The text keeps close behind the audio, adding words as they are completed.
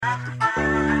New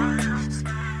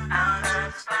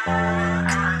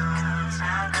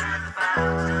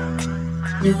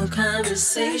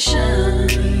conversation.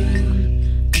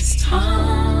 Let's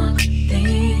talk,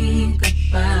 think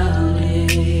about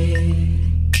it.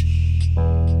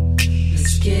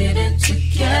 Let's get it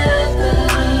together.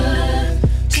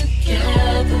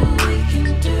 Together we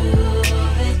can do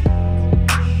it.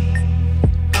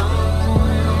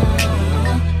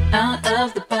 Oh, out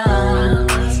of the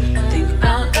box. Think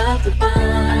out of the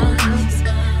box.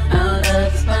 Out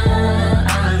of the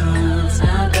box.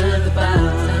 Out of the box.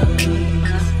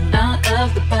 Out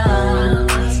of the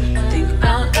box, think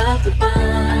out of the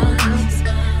box,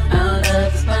 out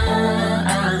of the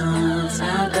box,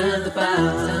 out of the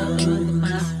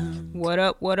box. What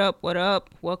up, what up, what up?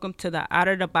 Welcome to the Out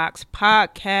of the Box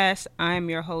podcast. I'm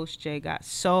your host, Jay Got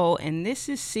Soul, and this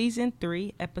is season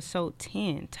 3, episode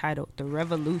 10, titled The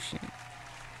Revolution.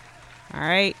 All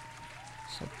right,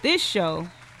 so this show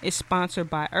is sponsored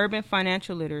by Urban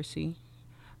Financial Literacy.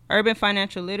 Urban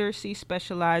Financial Literacy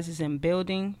specializes in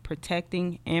building,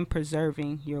 protecting, and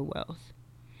preserving your wealth.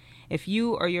 If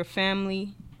you or your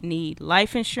family need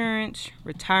life insurance,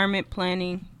 retirement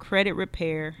planning, credit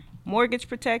repair, mortgage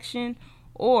protection,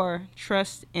 or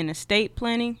trust and estate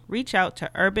planning, reach out to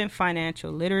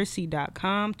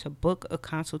urbanfinancialliteracy.com to book a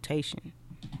consultation.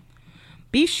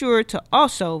 Be sure to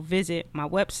also visit my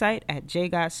website at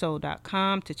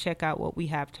jgotsoul.com to check out what we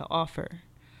have to offer.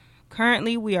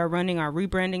 Currently, we are running our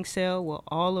rebranding sale where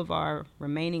all of our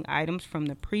remaining items from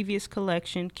the previous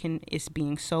collection is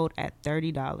being sold at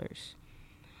 $30.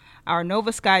 Our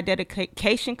Nova Sky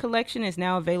Dedication Collection is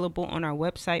now available on our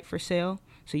website for sale,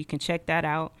 so you can check that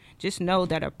out. Just know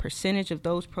that a percentage of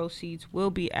those proceeds will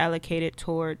be allocated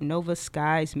toward Nova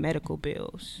Sky's medical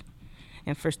bills.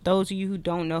 And for those of you who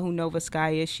don't know who Nova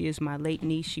Sky is, she is my late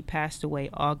niece. She passed away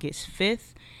August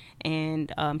 5th.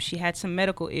 And she had some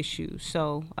medical issues.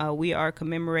 So we are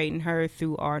commemorating her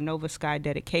through our Nova Sky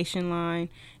dedication line.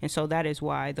 And so that is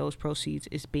why those proceeds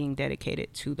is being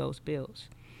dedicated to those bills.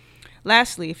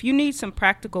 Lastly, if you need some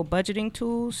practical budgeting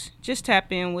tools, just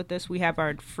tap in with us. We have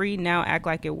our free Now Act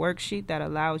Like It worksheet that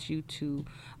allows you to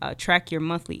track your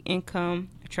monthly income,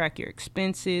 track your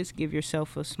expenses, give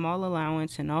yourself a small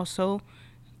allowance, and also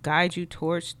guide you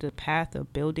towards the path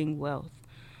of building wealth.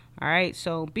 All right,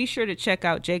 so be sure to check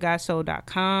out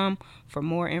jgotsoul.com for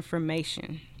more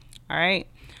information. All right,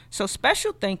 so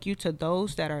special thank you to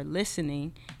those that are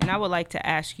listening. And I would like to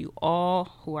ask you all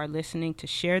who are listening to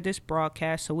share this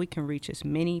broadcast so we can reach as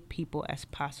many people as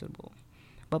possible.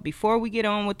 But before we get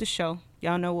on with the show,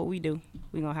 y'all know what we do.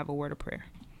 We're going to have a word of prayer.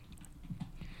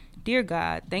 Dear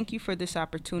God, thank you for this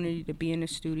opportunity to be in the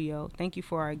studio. Thank you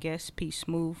for our guest, P.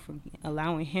 Smooth, for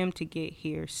allowing him to get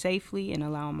here safely and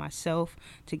allowing myself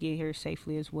to get here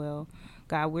safely as well.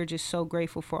 God, we're just so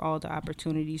grateful for all the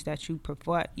opportunities that you're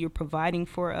providing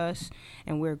for us,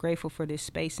 and we're grateful for this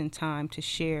space and time to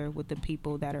share with the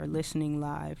people that are listening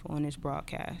live on this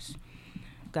broadcast.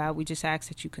 God, we just ask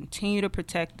that you continue to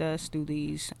protect us through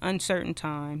these uncertain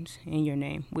times. In your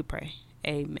name, we pray.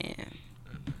 Amen.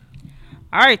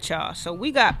 All right, y'all. So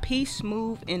we got P.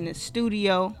 Smooth in the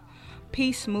studio.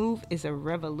 P. Smooth is a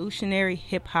revolutionary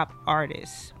hip-hop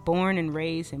artist born and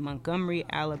raised in Montgomery,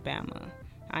 Alabama.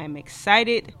 I am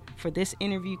excited for this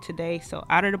interview today. So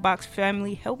Out of the Box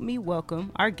family, help me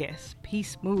welcome our guest, P.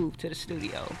 Smooth, to the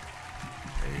studio.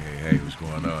 Hey, what's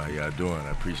going on? How y'all doing?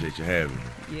 I appreciate you having me.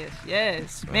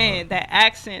 Yes. Man, that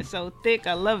accent so thick.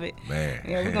 I love it. Man.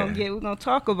 Yeah, we're gonna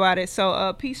talk about it.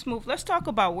 So, P. Smooth, let's talk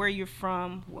about where you're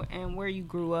from and where you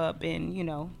grew up, and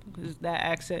because that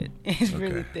accent is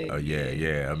really thick. Oh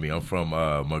yeah. I mean, I'm from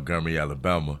Montgomery,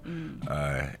 Alabama, and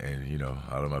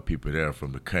all of my people there are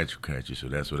from the country, so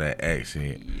that's where that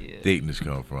accent thickness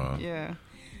come from. Yeah.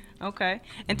 Okay.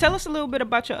 And tell us a little bit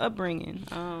about your upbringing.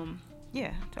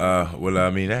 Well, I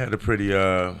mean, I had a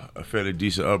fairly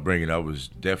decent upbringing. I was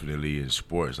definitely in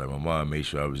sports. Like, my mom made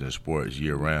sure I was in sports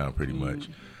year round, pretty much.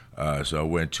 So I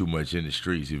wasn't too much in the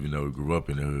streets, even though we grew up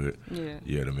in the hood. Yeah.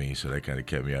 You know what I mean? So that kind of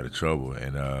kept me out of trouble.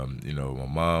 And, my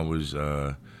mom was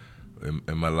in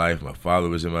my life. My father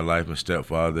was in my life, my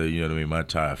stepfather, my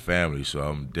entire family. So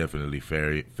I'm definitely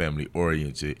very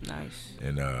family-oriented. Nice.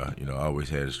 And, I always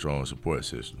had a strong support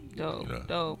system. Dope.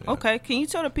 Yeah. Okay, can you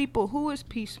tell the people, who is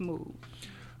P. Smooth?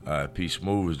 P.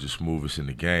 Smooth is the smoothest in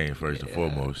the game, first and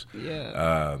foremost.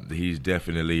 Yeah. He's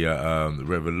definitely a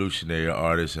revolutionary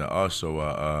artist, and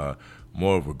also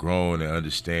more of a grown and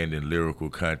understanding lyrical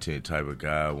content type of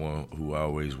guy, one who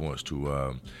always wants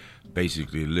to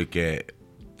basically look at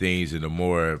things in a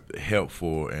more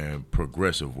helpful and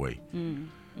progressive way.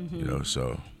 Mm-hmm.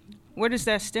 So Where does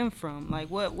that stem from? Like,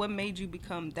 what made you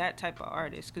become that type of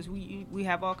artist? Because we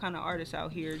have all kind of artists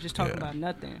out here just talking about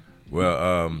nothing.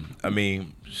 Well, I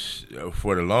mean,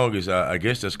 for the longest, I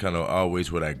guess that's kind of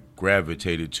always what I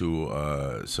gravitated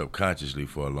to subconsciously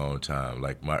for a long time.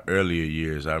 Like my earlier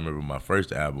years, I remember my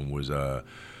first album was that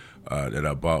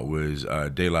I bought was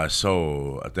De La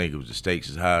Soul. I think it was The Stakes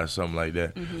Is High or something like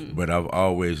that. Mm-hmm. But I've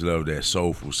always loved that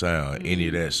soulful sound. Mm-hmm. Any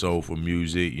of that soulful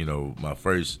music. You know, my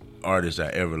first artist I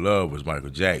ever loved was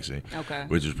Michael Jackson,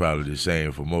 which is probably the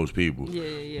same for most people.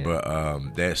 Yeah. But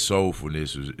that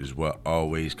soulfulness is what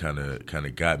always kind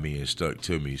of got me and stuck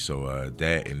to me. So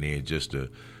that, and then just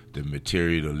the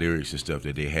material, the lyrics and stuff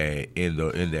that they had in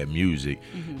that music,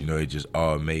 you know, it just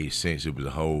all made sense. It was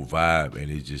a whole vibe, and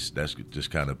that's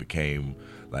just kind of became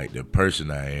like the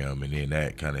person I am, and then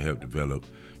that kind of helped develop,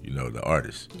 you know, the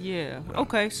artist. Yeah.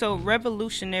 Okay. So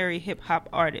revolutionary hip hop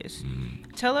artist.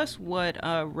 Mm-hmm. Tell us what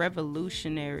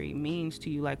revolutionary means to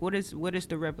you. Like, what is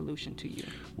the revolution to you?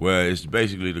 Well, it's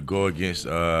basically to go against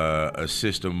a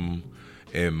system,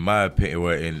 in my opinion,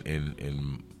 or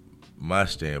in my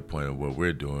standpoint of what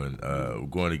we're doing,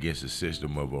 going against a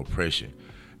system of oppression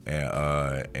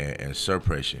and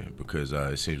suppression, because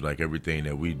it seems like everything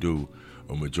that we do,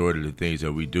 a majority of the things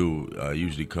that we do,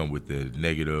 usually come with the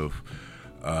negative.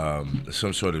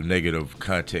 Some sort of negative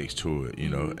context to it, you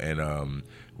know, and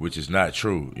which is not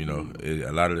true, you know.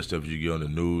 A lot of the stuff you get on the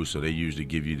news, so they usually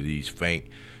give you these faint,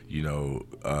 you know,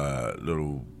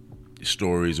 little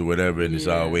stories or whatever, and it's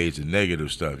always the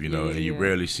negative stuff, you know, and you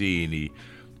rarely see any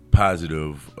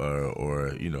positive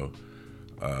or you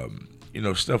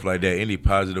know, stuff like that, any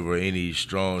positive or any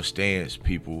strong stance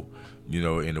people, you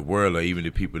know, in the world, or even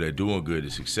the people that are doing good, the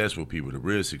successful people, the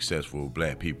real successful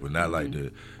black people, not like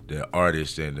the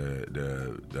artists and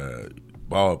the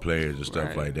ball players and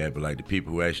stuff like that, but like the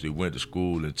people who actually went to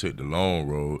school and took the long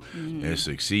road and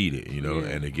succeeded, you know,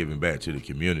 and they're giving back to the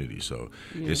community. So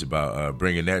it's about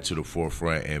bringing that to the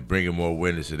forefront and bringing more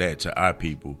awareness of that to our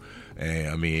people. And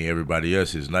I mean, everybody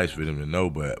else, is nice for them to know,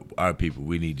 but our people,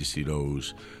 we need to see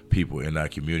those people in our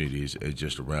communities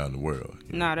just around the world.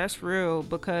 Nah, that's real,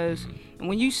 because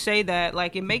when you say that,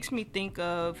 like, it makes me think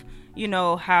of, you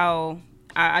know, how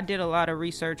I did a lot of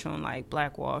research on like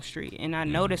Black Wall Street, and I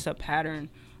noticed a pattern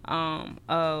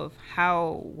of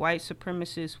how white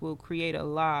supremacists will create a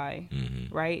lie,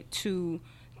 right, to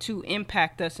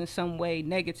impact us in some way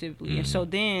negatively. And so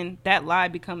then that lie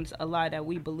becomes a lie that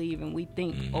we believe and we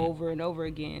think over and over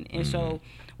again. And so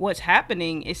what's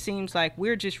happening, it seems like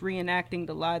we're just reenacting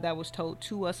the lie that was told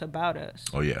to us about us.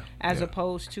 Oh, yeah. As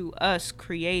opposed to us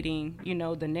creating, you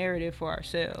know, the narrative for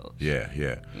ourselves. Yeah.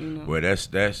 You know? Well,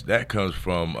 that comes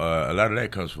from, a lot of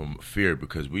that comes from fear,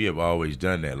 because we have always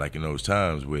done that. Like in those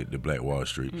times with the Black Wall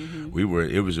Street,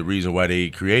 it was the reason why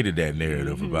they created that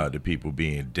narrative about the people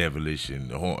being devilish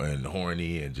and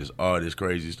horny and just all this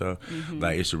crazy stuff.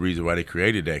 Like, it's the reason why they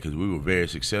created that, because we were very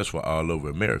successful all over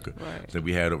America. Right. So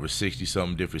we had over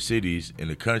 60-something different cities in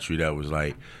the country that was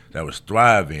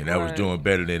thriving, that was doing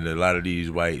better than a lot of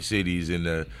these white cities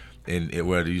in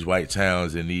these white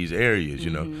towns in these areas,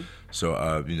 you know.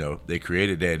 So you know, they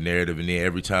created that narrative, and then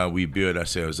every time we build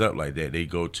ourselves up like that, they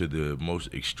go to the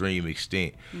most extreme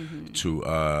extent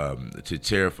to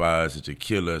terrify us and to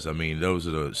kill us. I mean, those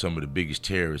are some of the biggest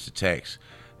terrorist attacks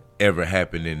ever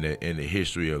happened in the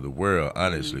history of the world,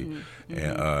 honestly.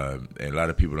 And a lot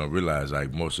of people don't realize,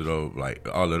 like, most of those, like,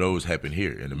 all of those happened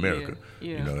here in America.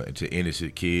 You know, and to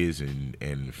innocent kids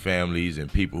and families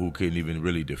and people who couldn't even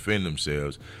really defend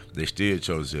themselves. They still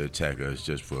chose to attack us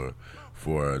just for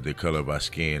the color of our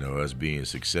skin, or us being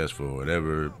successful, or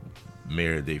whatever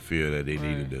merit they feel that they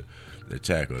needed to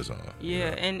attack us on. Yeah, you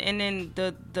know? and then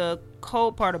the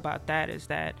cold part about that is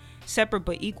that separate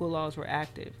but equal laws were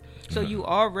active. So you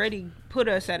already put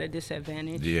us at a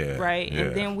disadvantage, right?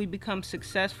 And then we become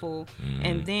successful,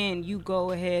 and then you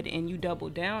go ahead and you double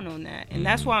down on that. And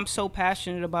that's why I'm so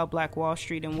passionate about Black Wall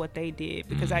Street and what they did,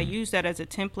 because I use that as a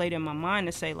template in my mind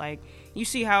to say, like, you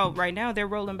see how right now they're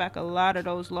rolling back a lot of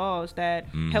those laws that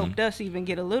helped us even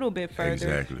get a little bit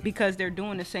further, because they're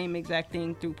doing the same exact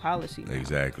thing through policy now.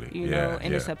 You know,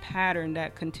 and it's a pattern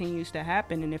that continues to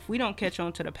happen. And if we don't catch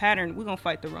on to the pattern, we're going to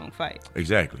fight the wrong fight.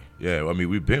 Exactly. Yeah, I mean,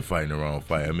 we've been fighting the wrong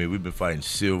fight. I mean, we've been fighting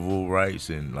civil rights,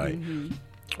 and like,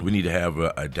 we need to have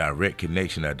a direct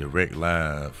connection, a direct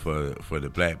line for the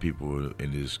black people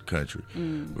in this country,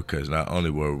 because not only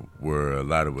were a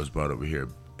lot of us brought over here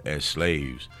as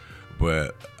slaves,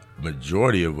 but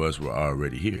majority of us were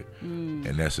already here,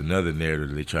 and that's another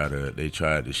narrative they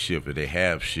tried to shift, and they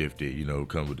have shifted. You know,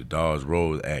 come with the Dawes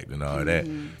Road Act and all that.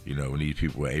 You know, when these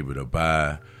people were able to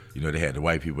buy, you know, they had the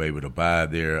white people able to buy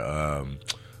their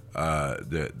by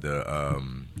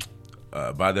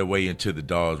their way into the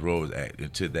Dawes Roads Act,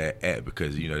 into that act,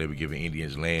 because they were giving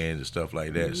Indians lands and stuff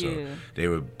like that. So they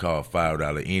were called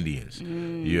 $5 Indians.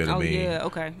 You know what I mean? Yeah,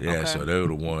 okay. Yeah, okay. so they were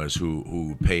the ones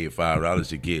who paid $5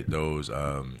 to get those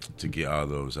to get all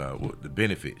those the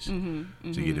benefits, to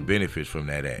get the benefits from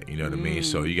that act. You know what I mean?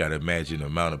 So you got to imagine the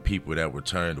amount of people that were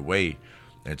turned away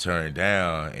and turned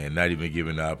down and not even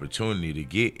given the opportunity to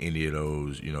get any of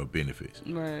those, benefits.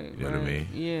 Right. You know what I mean?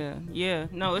 Yeah.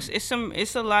 No,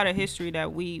 it's a lot of history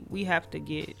that we have to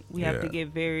get. We have to get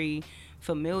very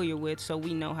familiar with so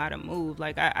we know how to move.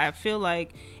 Like I feel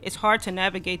like it's hard to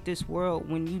navigate this world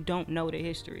when you don't know the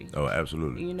history. Oh,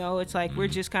 absolutely. It's like we're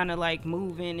just kind of like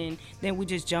moving, and then we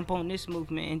just jump on this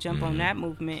movement and jump on that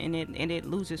movement, and it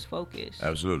loses focus.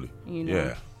 Absolutely.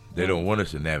 Yeah. They don't want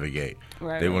us to navigate.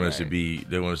 Right, they want right, us to be.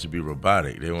 They want us to be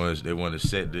robotic. They want to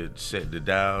set the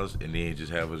dials and then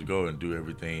just have us go and do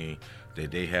everything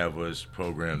that they have us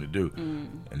programmed to do.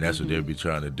 And that's what they'll be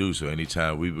trying to do. So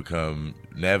anytime we become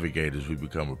navigators, we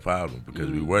become a problem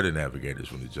because we were the navigators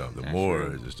from the jump, the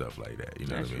Moors and stuff like that. You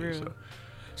know That's what I mean? real.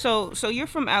 So you're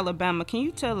from Alabama. Can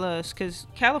you tell us, because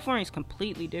California is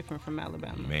completely different from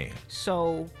Alabama. Man.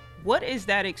 So what is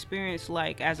that experience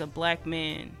like as a black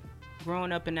man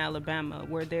growing up in Alabama?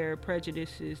 Were there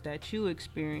prejudices that you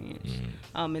experienced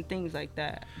and things like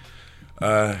that?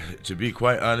 To be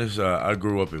quite honest, I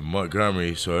grew up in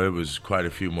Montgomery, so it was quite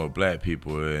a few more black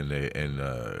people and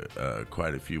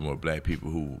quite a few more black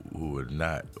people who were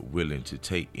not willing to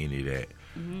take any of that.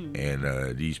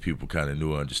 And these people kind of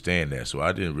knew and understand that, so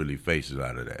I didn't really face a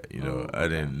lot of that. I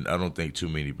don't think too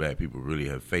many black people really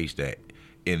have faced that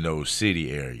in those city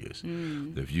areas.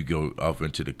 If you go off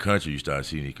into the country, you start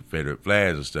seeing the Confederate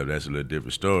flags and stuff. That's a little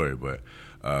different story. But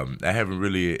I haven't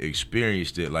really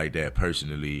experienced it like that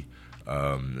personally,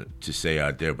 to say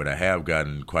out there. But I have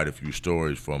gotten quite a few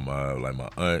stories from like my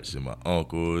aunts and my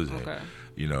uncles, and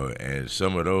and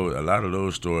a lot of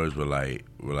those stories were like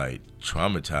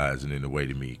traumatizing in a way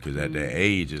to me, because at that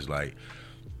age, it's like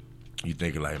you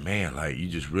thinking like, man, like you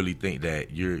just really think that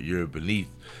you're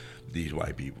beneath these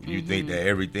white people. You think that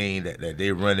everything that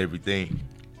they run everything,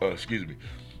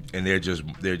 and they're just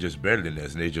better than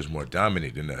us, and they're just more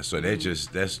dominant than us. So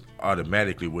that's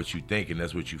automatically what you think, and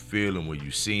that's what you feel. And when you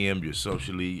see them, you're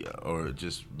socially or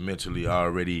just mentally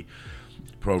already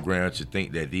programmed to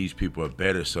think that these people are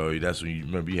better. So that's when you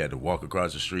remember you had to walk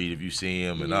across the street if you see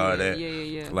them and all that,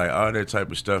 like all that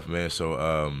type of stuff, man. So,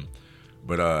 I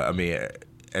mean,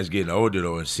 as getting older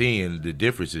though, and seeing the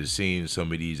differences, seeing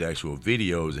some of these actual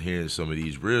videos and hearing some of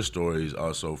these real stories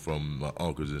also from my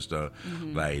uncles and stuff,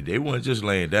 like they weren't just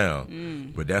laying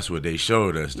down, but that's what they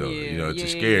showed us though, to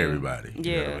scare everybody. You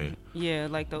know what I mean? Yeah,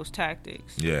 like those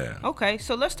tactics. Yeah. Okay,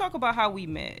 so let's talk about how we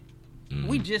met.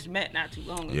 We just met not too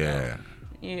long ago.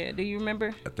 Yeah, do you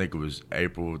remember? I think it was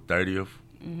April 30th.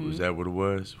 Was that what it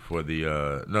was? For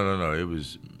the, no, it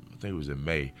was, I think it was in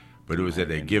May, but it was at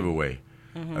that giveaway.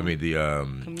 I mean the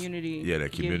community. Yeah,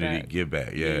 that community give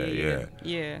back. Yeah.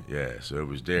 So it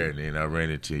was there, and then I ran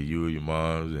into you and your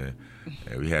moms, and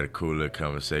we had a cool little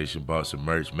conversation. Bought some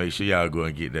merch. Make sure y'all go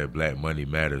and get that Black Money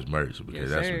Matters merch,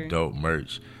 because that's some dope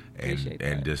merch,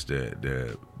 and just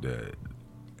the the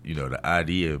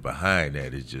idea behind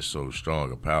that is just so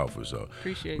strong and powerful. So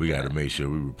we got to make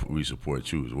sure we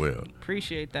support you as well.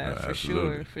 Appreciate that for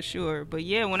absolutely. sure. But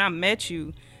yeah, when I met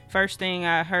you, first thing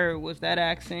I heard was that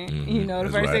accent. The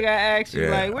first right. thing I asked you,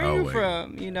 like, where always. you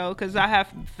from? Because I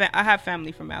have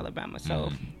family from Alabama,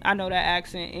 so I know that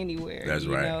accent anywhere. That's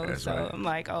right. That's so right. I'm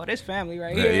like, oh, this family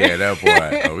right here. Yeah, that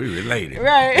boy. Oh, we related.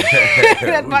 Right.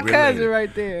 That's my cousin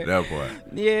right there. That boy.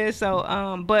 Yeah.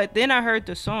 So, but then I heard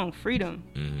the song "Freedom"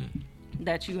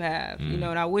 that you have. And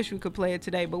I wish we could play it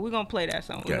today, but we're gonna play that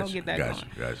song. We're gonna get that going.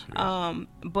 Gotcha.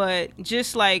 But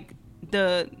just like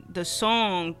the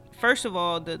song. First of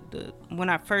all, the when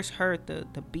I first heard the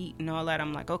beat and all that,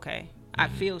 I'm like, okay, I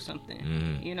feel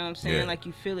something. You know what I'm saying? Yeah. Like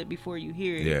you feel it before you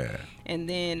hear it. Yeah. And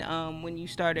then when you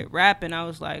started rapping, I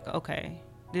was like, okay,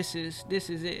 this is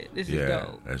it. This is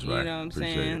dope. That's right. You know what I'm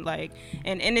Appreciate saying? it. Like,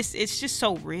 and it's just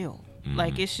so real.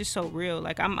 Like it's just so real.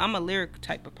 Like I'm a lyric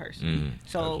type of person.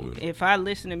 So Absolutely. if I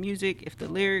listen to music, if the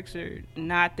lyrics are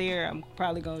not there, I'm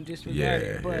probably gonna disregard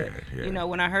it. But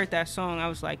when I heard that song, I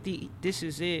was like, this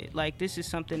is it. Like this is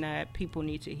something that people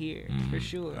need to hear for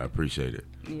sure. I appreciate it.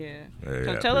 Yeah. Yeah,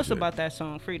 So I tell us appreciate about that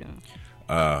song, Freedom.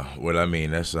 Well, I mean,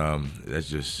 that's a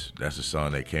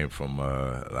song that came from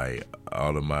like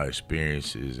all of my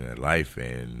experiences in life,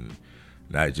 and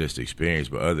not just experience,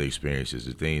 but other experiences,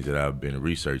 the things that I've been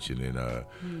researching and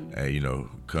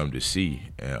come to see.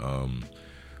 And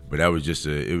But that was just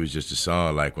it was just a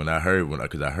song like because I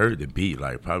heard the beat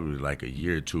like probably like a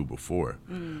year or two before,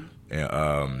 and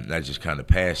I just kind of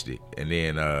passed it, and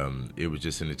then it was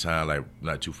just in the time like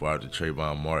not too far to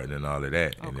Trayvon Martin and all of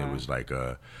that, and it was like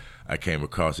I came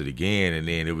across it again, and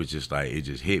then it was just like it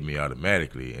just hit me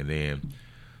automatically, and then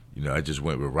I just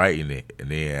went with writing it, and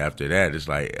then after that it's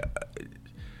like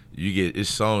it's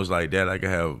songs like that. Like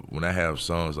when I have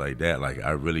songs like that, like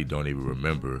I really don't even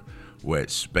remember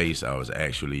what space I was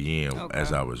actually in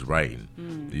as I was writing.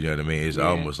 You know what I mean? It's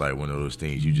almost like one of those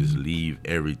things, you just leave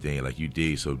everything, like you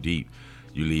dig so deep,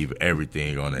 you leave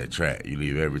everything on that track, you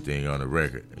leave everything on the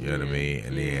record, you know what I mean?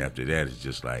 And then after that, it's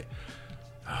just like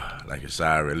a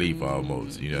sigh of relief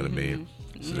almost, you know what I mean?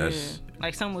 So that's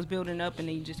like something was building up and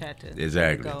then you just had to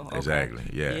exactly go. Exactly.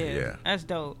 Yeah. That's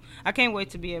dope. I can't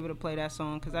wait to be able to play that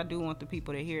song because I do want the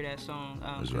people to hear that song.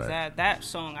 That's right. That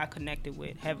song I connected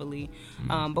with heavily.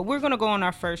 But we're gonna go on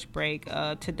our first break.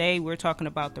 Today we're talking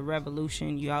about the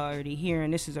revolution. You already hearing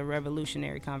this is a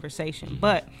revolutionary conversation.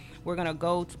 But we're gonna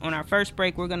go on our first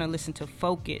break. We're gonna listen to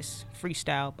 "Focus"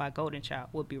 freestyle by Golden Child.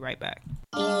 We'll be right back.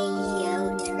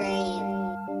 Ayo, Train.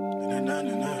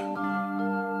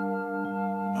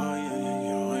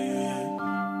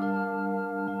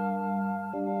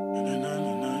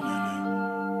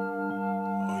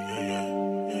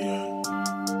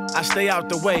 I stay out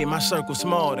the way, my circle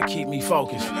small to keep me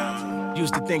focused.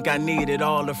 Used to think I needed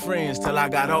all the friends till I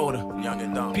got older.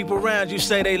 People around you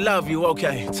say they love you,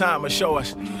 okay, time will show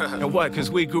us. And what, cause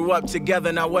we grew up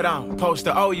together, now what I'm supposed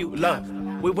to owe you? Love.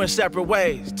 We went separate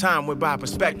ways, time went by,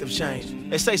 perspective changed.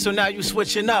 They say, so now you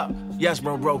switching up. Yes,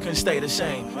 bro, can stay the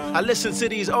same. I listen to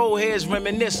these old heads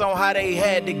reminisce on how they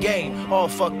had the game. All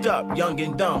fucked up, young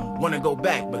and dumb. Wanna go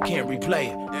back, but can't replay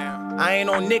it. I ain't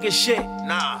on nigga shit.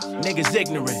 Nah. Niggas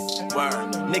ignorant.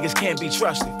 Word. Niggas can't be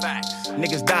trusted. Facts.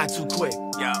 Niggas die too quick.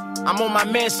 Yeah. I'm on my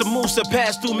man Samusa,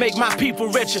 pass through, make my people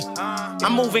richer.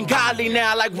 I'm moving godly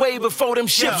now, like way before them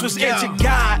ships was into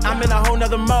God. I'm in a whole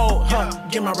nother mode.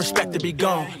 Give my respect to be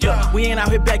gone. We ain't out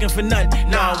here begging for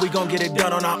nothing. Nah, we gon' get it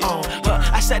done on our own.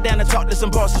 I sat down and talked to some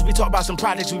bosses. We talked about some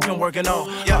projects we've been working on.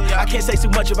 I can't say too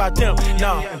much about them.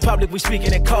 No, in public we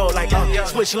speaking in code like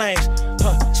switch lanes.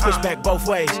 Switch back both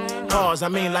ways. Pause, I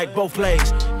mean like both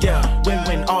plays. Yeah,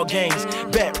 win-win, all games.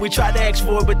 Bet we tried to ask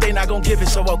for it, but they not gon' give it,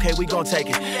 so okay, we gon' take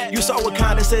it. You saw what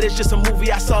Conda said, it's just a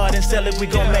movie, I saw it and sell it, we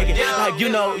gon' make it. Like, you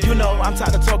know, I'm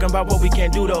tired of talking about what we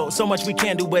can't do though. So much we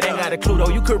can do, but ain't got a clue though.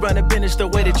 You could run a business the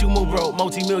way that you move, bro.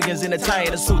 Multi-millions in a tie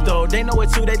in a suit though. They know it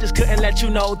too, they just couldn't let you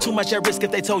know. Too much at risk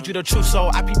if they told you the truth, so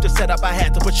I peeped the setup, I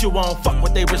had to put you on. Fuck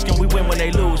what they risking, we win when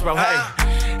they lose, bro. Hey.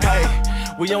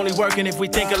 We only working if we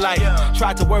think alike.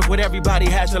 Tried to work with everybody,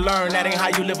 had to learn that ain't how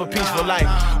you live a peaceful life.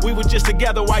 We were just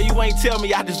together, why you ain't tell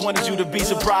me? I just wanted you to be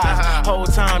surprised. Whole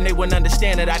time they wouldn't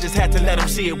understand it, I just had to let them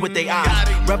see it with their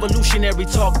eyes. Revolutionary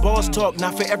talk, boss talk,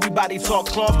 not for everybody talk.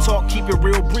 Cloth talk, keep it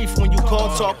real brief when you call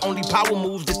talk. Only power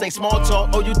moves, this ain't small talk.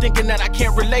 Oh, you thinking that I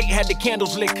can't relate? Had the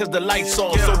candles lit cause the lights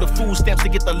off. So the food stamps to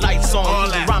get the lights on.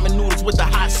 Eating ramen noodles with the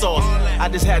hot sauce. I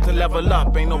just had to level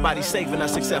up, ain't nobody saving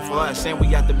us except for us. And we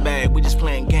got the bag, we just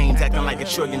playing games, acting like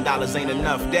 $1 trillion ain't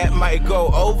enough. That might go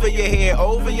over your head,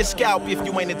 over your scalp if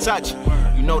you ain't in touch.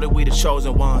 You know that we the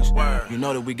chosen ones. You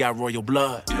know that we got royal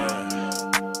blood.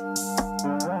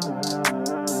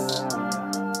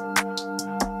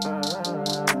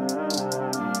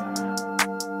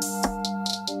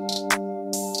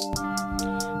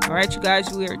 All right, you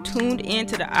guys, we are tuned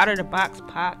into the Out of the Box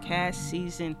podcast,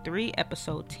 season 3,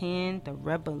 episode 10, The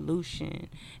Revolution.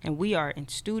 And we are in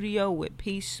studio with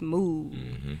P Smooth.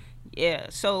 Mm-hmm. Yeah,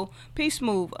 so P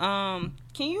Smooth, can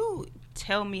you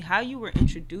tell me how you were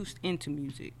introduced into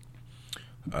music?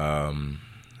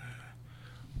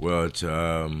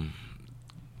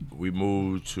 We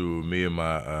moved to me and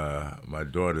my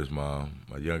daughter's mom,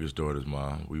 my youngest daughter's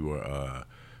mom.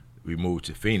 We moved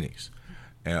to Phoenix.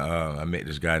 And I met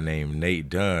this guy named Nate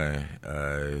Dunn.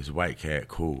 He's a white cat,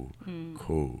 cool.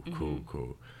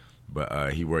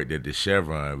 But he worked at the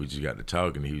Chevron. We just got to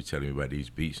talking, and he was telling me about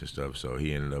these beats and stuff. So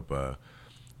he ended up,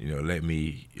 let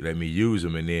me use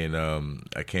them. And then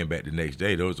I came back the next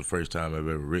day. That was the first time I've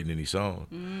ever written any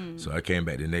song. So I came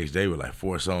back the next day with like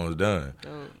 4 songs done.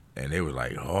 Dope. And they were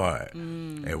like hard.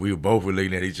 And we were both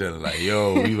looking at each other like,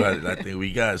 yo, I think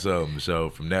we got something. So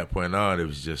from that point on, it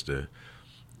was just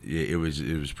it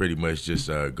was pretty much just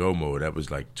go mode. That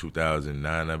was like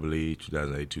 2009, I believe,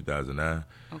 2008, 2009.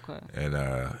 Okay. And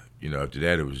after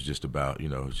that, it was just about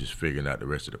just figuring out the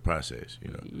rest of the process.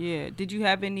 Yeah. Did you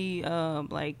have any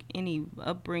any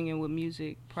upbringing with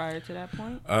music prior to that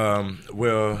point?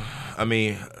 Well, I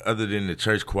mean, other than the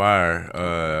church choir,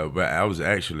 but I was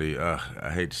actually, I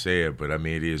hate to say it, but I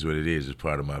mean, it is what it is. It's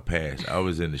part of my past. I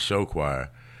was in the show choir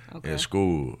in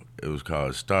school. It was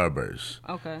called Starburst.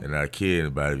 Okay. And I kid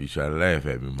about it if you try to laugh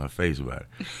at me in my face about it.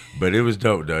 But it was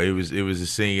dope though. It was a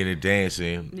singing and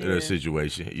dancing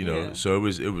situation, you know. Yeah. So it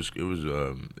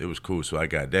was cool. So I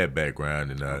got that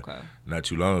background, and not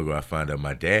too long ago I found out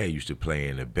my dad used to play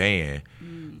in a band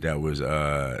that was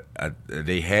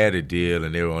they had a deal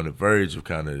and they were on the verge of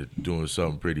kind of doing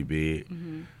something pretty big,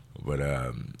 but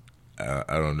I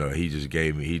don't know.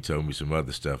 He told me some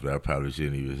other stuff that I probably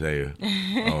shouldn't even say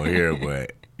on here,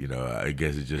 but you know, I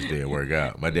guess it just didn't work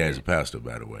out. My dad's a pastor,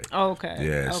 by the way. Okay.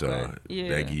 Yeah, so that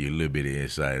give you a little bit of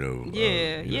insight over.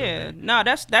 No,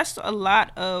 that's a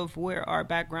lot of where our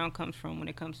background comes from when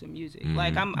it comes to music.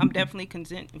 Like I'm definitely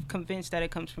convinced that it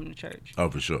comes from the church.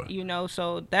 Oh, for sure. You know,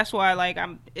 so that's why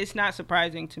it's not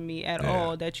surprising to me at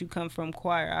all that you come from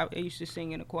choir. I used to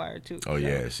sing in a choir too. Oh,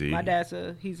 yeah, see. My dad's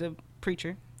he's a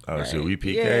preacher. Oh, right. so we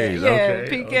PKs. Yeah, Okay,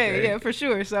 PK, okay. yeah, for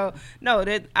sure. So, no,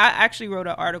 I actually wrote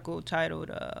an article titled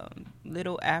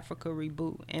Little Africa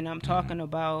Reboot, and I'm talking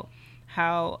about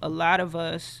how a lot of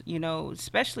us, you know,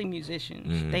 especially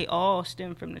musicians, they all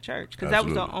stem from the church because that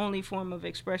was the only form of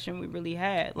expression we really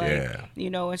had. Like, you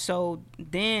know, and so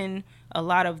then a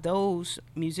lot of those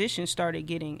musicians started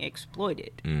getting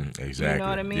exploited. Exactly. You know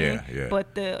what I mean? Yeah.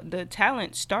 But the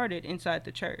talent started inside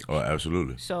the church. Oh,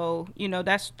 absolutely. So, you know,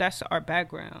 that's our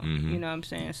background. You know what I'm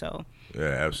saying? So. Yeah,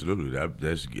 absolutely.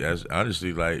 That's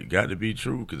honestly like got to be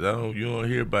true because you don't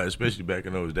hear about, especially back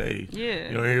in those days. Yeah.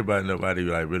 You don't hear about nobody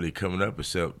like really coming up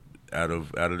except out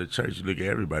of the church. You look at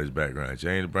everybody's background.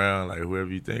 James Brown, like whoever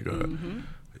you think of,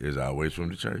 is always from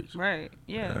the church. Right.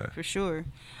 Yeah, for sure.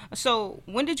 So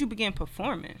when did you begin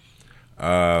performing?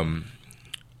 I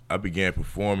began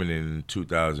performing in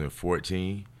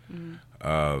 2014.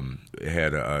 It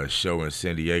had a show in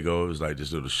San Diego. It was like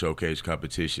this little showcase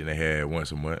competition they had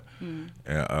once a month.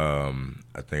 And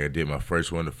I think I did my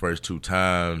first one the first 2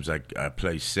 times. I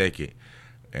placed second.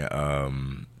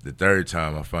 And the third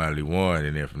time I finally won.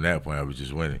 And then from that point I was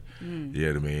just winning.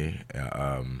 You know what I mean?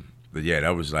 But yeah, that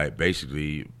was like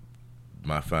basically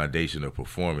my foundation of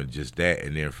performing, just that.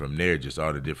 And then from there, just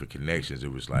all the different connections.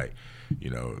 It was like, you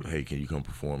know, hey, can you come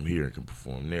perform here and come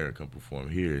perform there and come perform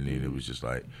here? And then it was just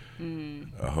like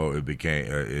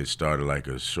it started like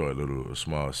a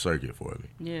small circuit for me.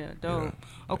 Yeah, dope. Yeah.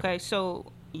 Okay,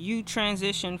 so you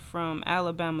transitioned from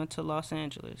Alabama to Los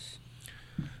Angeles.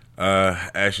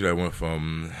 Actually, I went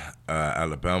from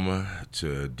Alabama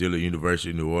to Dillard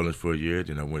University, New Orleans for a year.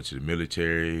 Then I went to the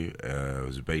military. I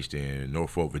was based in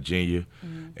Norfolk, Virginia.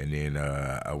 And then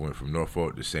I went from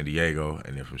Norfolk to San Diego,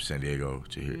 and then from San Diego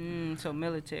to here. So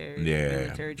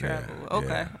military travel.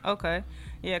 Yeah, Okay.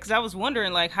 Yeah, because I was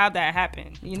wondering, like, how that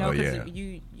happened. You know, because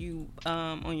you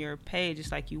on your page,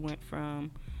 it's like you went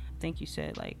from, I think you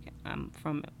said, like, I'm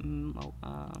from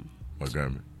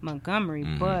Montgomery,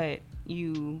 but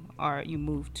you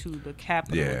moved to the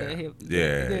capital.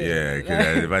 Yeah.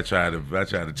 Because if I try to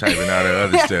type in all the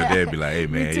other stuff, they'd be like, "Hey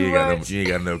man, you ain't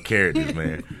got no characters,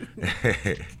 man."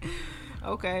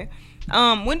 Okay.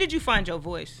 When did you find your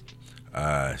voice?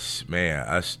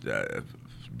 Man,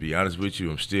 be honest with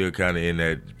you, I'm still kind of in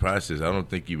that process. I don't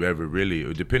think you ever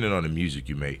really, depending on the music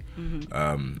you make.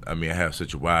 I mean, I have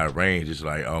such a wide range. It's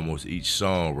like almost each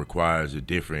song requires a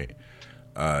different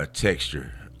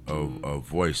texture of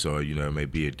voice, so you know, it may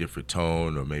be a different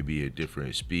tone or maybe a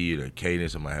different speed or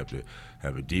cadence. I might have to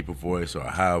have a deeper voice or a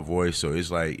higher voice, so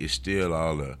it's like it's still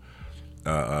all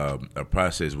a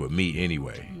process with me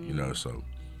anyway, you know. So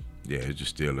yeah, it's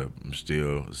just I'm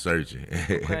still searching.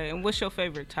 Okay, and what's your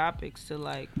favorite topics to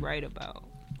like write about?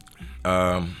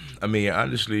 I mean,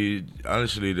 honestly, more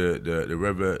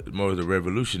of the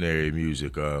revolutionary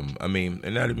music. I mean,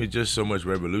 and not even just so much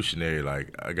revolutionary.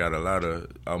 Like, I got a lot of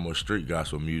almost street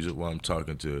gospel music where I'm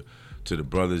talking to the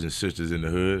brothers and sisters in the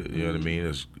hood. You know what I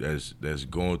mean? That's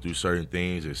going through certain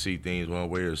things or see things one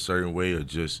way or a certain way, or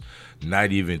just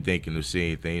not even thinking of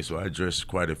seeing things. So I address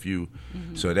quite a few.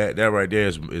 So that right there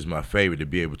is my favorite, to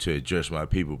be able to address my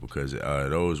people, because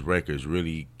those records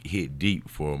really hit deep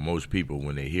for most people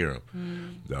when they hear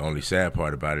them. The only sad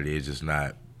part about it is it's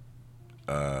not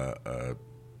a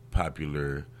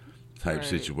popular type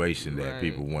situation that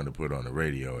people want to put on the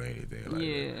radio or anything like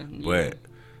that. But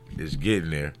it's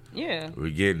getting there. Yeah. We're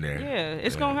getting there. Yeah,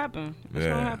 it's gonna happen. It's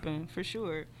gonna happen for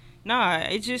sure. Nah,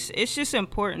 it's just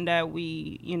important that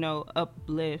we, you know,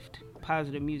 uplift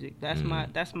positive music. That's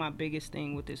my biggest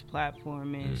thing with this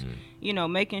platform is, you know,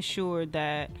 making sure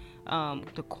that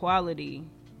the quality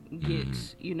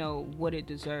gets, you know, what it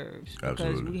deserves. Because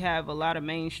Absolutely. we have a lot of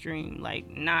mainstream, like,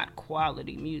 not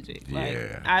quality music. Like,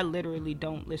 Yeah. I literally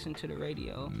don't listen to the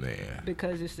radio. Man.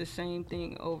 Because it's the same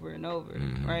thing over and over,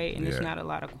 right? And it's Yeah. not a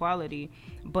lot of quality.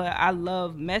 But I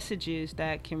love messages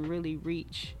that can really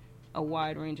reach a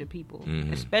wide range of people,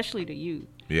 especially the youth.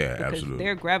 Yeah, Because absolutely.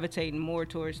 they're gravitating more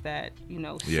towards that, you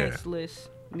know, senseless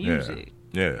music.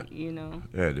 Yeah. You know?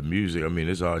 Yeah, the music, I mean,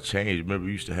 it's all changed. Remember,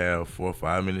 we used to have 4 or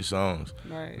 5 minute songs.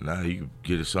 Right. Now you can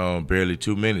get a song barely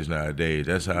 2 minutes nowadays.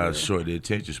 That's how short the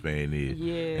attention span is.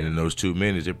 Yeah. And in those 2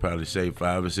 minutes, they probably say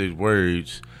 5 or 6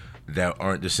 words that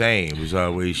aren't the same. It's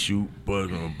always shoot, bug,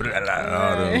 blah, blah,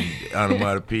 all them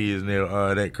onomatopoeias and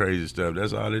all that crazy stuff.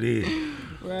 That's all it is.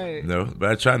 Right. No, but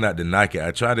I try not to knock it.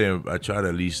 I try to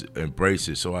at least embrace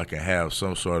it so I can have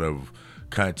some sort of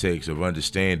context of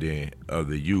understanding of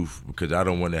the youth, because I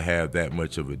don't want to have that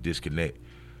much of a disconnect.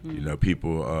 You know,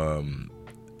 people,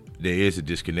 there is a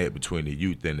disconnect between the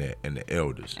youth and the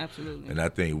elders. Absolutely. And I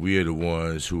think we're the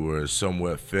ones who are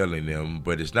somewhat failing them,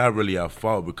 but it's not really our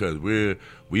fault, because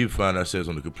we find ourselves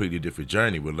on a completely different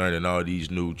journey. We're learning all these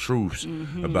new truths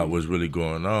about what's really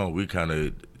going on. We kind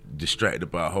of distracted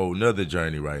by a whole nother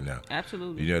journey right now.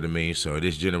 Absolutely. You know what I mean? So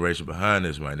this generation behind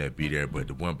us might not be there, but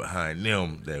the one behind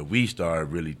them that we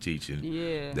started really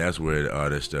teaching, that's where all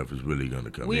that stuff is really going to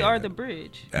come in. We are the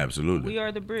bridge. Absolutely. We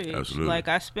are the bridge. Absolutely. Like,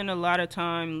 I spend a lot of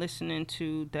time listening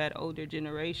to that older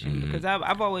generation because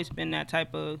I've always been that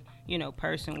type of, you know,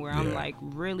 person where I'm like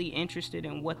really interested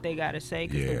in what they got to say,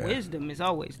 because the wisdom is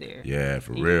always there. Yeah,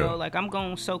 for you real. know, like, I'm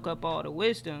going to soak up all the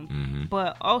wisdom,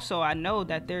 but also I know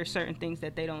that there are certain things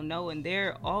that they don't know, and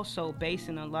they're also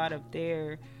basing a lot of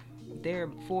their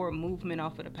forward movement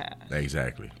off of the past.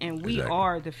 Exactly. And we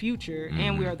are the future,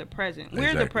 and we are the present.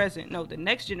 We're the present. No, the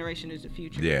next generation is the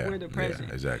future. Yeah, We're the present.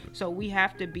 yeah, exactly. So we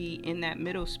have to be in that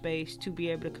middle space to be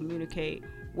able to communicate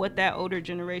what that older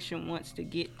generation wants to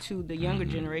get to the younger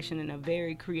generation in a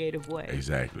very creative way.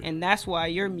 Exactly. And that's why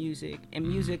your music and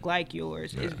music like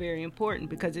yours is very important,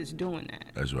 because it's doing that.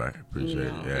 That's right. Appreciate You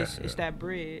know, it. Yeah, it's that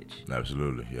bridge.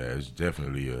 Absolutely. Yeah, it's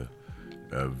definitely a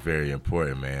very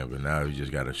important, man. But now we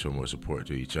just got to show more support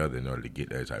to each other in order to get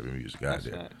that type of music out That's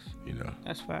there. facts. You know.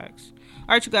 That's facts.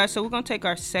 All right, you guys. So we're going to take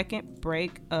our second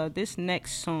break. This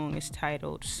next song is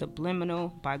titled Subliminal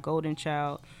by Golden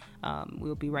Child.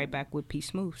 We'll be right back with P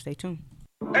Smooth. Stay tuned.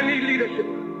 Any leadership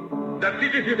that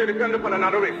teaches you to depend upon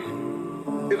another race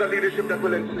is a leadership that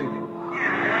will enslave you.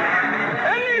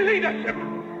 Any leadership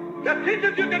that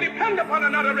teaches you to depend upon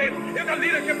another race is a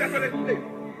leadership that will enslave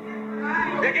you.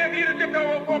 They gave leadership to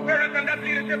our foreparents, and that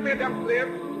leadership made them slaves.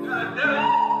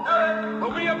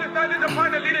 But we have decided to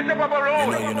find a leadership of our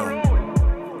own.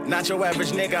 Not your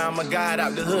average nigga, I'm a god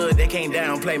out the hood. They can't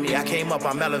downplay me, I came up,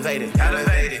 I'm elevated.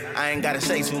 I ain't gotta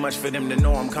say too much for them to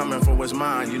know I'm coming for what's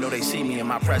mine. You know they see me in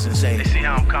my presence, say they see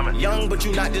how I'm coming. Young, but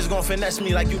you not just gonna finesse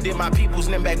me like you did my people's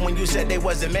name back when you said they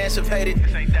was emancipated.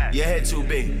 Your head too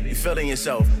big, you feeling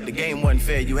yourself. The game wasn't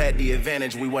fair, you had the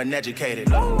advantage, we wasn't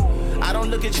educated. I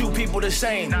don't look at you people the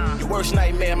same. Your worst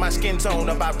nightmare, my skin tone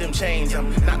about them chains.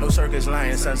 I'm not no circus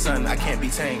lion, son, I can't be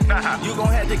tamed. You gon'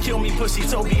 have to kill me, pussy,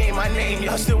 Toby ain't my name.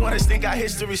 Y'all still want us think our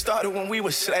history started when we were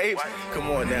slaves?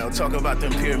 Come on now, talk about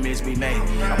them pyramids we made.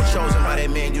 I was chosen by that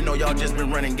man, you know y'all just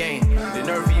been running game. The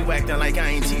nerve of you acting like I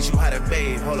ain't teach you how to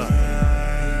bathe. Hold up.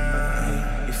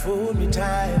 You fooled me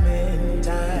time and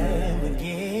time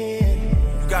again.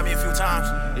 You got me a few times.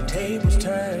 The tables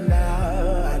turned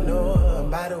now, I know I'm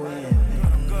about to win.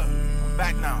 I'm good, I'm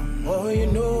back now. Oh, you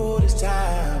know this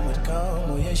time would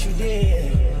come, oh yes you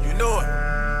did. You know it.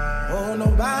 Oh,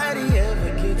 nobody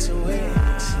ever gets away.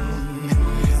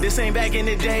 This ain't back in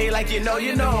the day, like you know.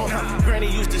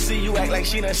 Granny used to see you act like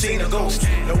she done seen a ghost.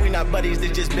 No, we not buddies, they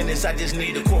just business, I just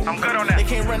need a quote. I'm good on that. They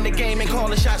can't run the game and call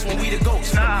the shots when we the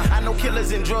ghosts. I know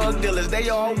killers and drug dealers, they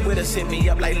all with us. Hit me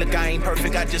up like, look, I ain't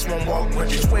perfect, I just won't walk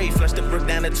with this way. Flush the brick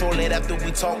down the toilet after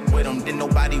we talked with them. Didn't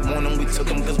nobody want them, we took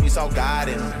them cause we saw God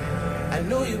in them. I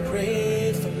know you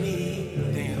prayed for me,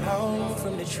 then hung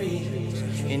from the tree,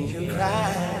 and you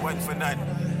cried. Wasn't for nothing.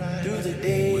 Through the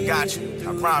day, we got you,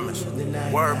 I promise.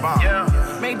 Word bomb.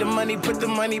 Yeah. Made the money, put the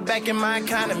money back in my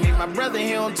economy. My brother,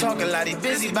 he don't talk a lot, he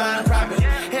busy buying property.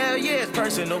 Hell yeah, it's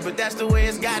personal, but that's the way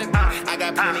it's gotta be. I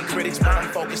got plenty critics, but I'm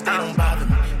focused, they don't bother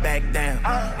me. Back down,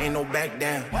 ain't no back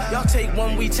down. Y'all take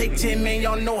one, we take 10, man,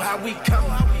 y'all know how we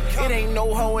come. It ain't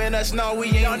no hoe in us, no, we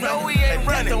ain't running. Y'all know we ain't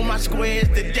running. On my square is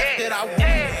the death that I want.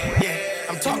 Yeah,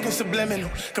 I'm talking subliminal.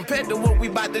 Compared to what we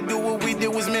about to do, what we did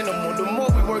was minimal. The more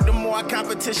we work, the more our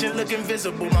competition look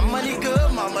invisible. My money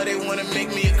good, mama, they wanna make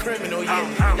me a criminal,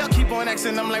 yeah. Y'all keep on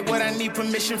asking, I'm like, what I need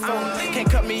permission for? Can't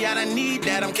cut me out, I need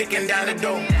that, I'm kicking down the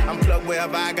door. I'm plugged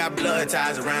wherever I got blood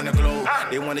ties around the globe.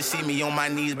 They wanna see me on my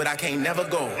knees, but I can't never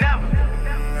go.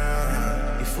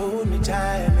 You fooled me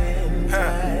time and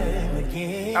time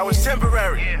again. I was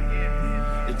temporary.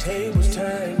 The tables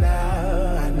turned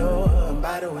now, I know I'm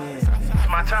about to win. It's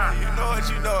my time. You know it,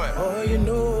 you know it. Oh, you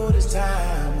know this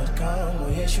time would come, oh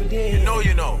yes you did. You know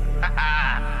you know.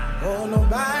 Oh,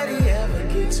 nobody ever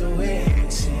gets away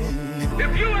with sin.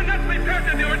 If you will not return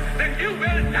to the earth, then you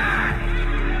will die.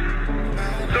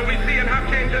 So we see and have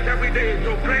changes every day.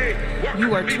 So pray.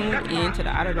 You are tuned in to the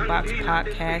Out of the Box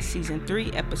podcast, season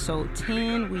 3, episode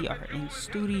 10. We are in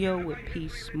studio with P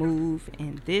Smooth,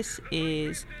 and this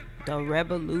is The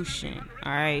Revolution.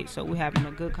 All right, so we're having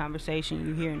a good conversation.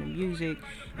 You're hearing the music,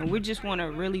 and we just want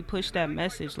to really push that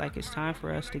message. Like, it's time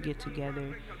for us to get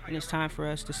together, and it's time for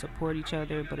us to support each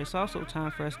other, but it's also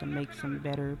time for us to make some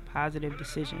better, positive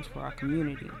decisions for our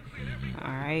community.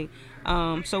 All right,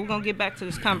 so we're gonna get back to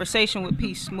this conversation with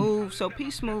P Smooth. So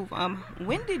P Smooth,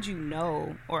 when did you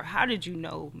know, or how did you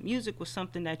know music was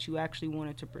something that you actually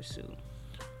wanted to pursue?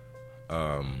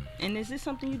 And is this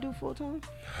something you do full time?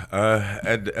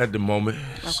 At the moment,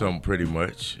 some pretty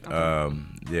much. Okay.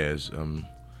 Yes, I'm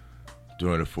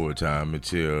doing it full time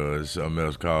until something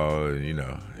else called. And you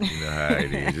know how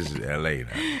it is. This is LA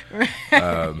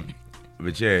now.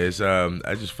 But yeah, it's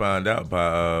I just found out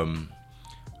by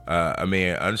I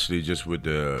mean, honestly, just with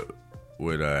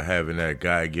having that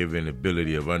God-given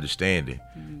ability of understanding.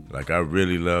 Like, I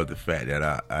really love the fact that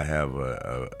I have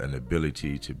an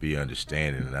ability to be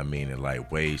understanding, and I mean in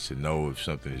like ways to know if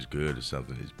something is good or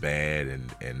something is bad,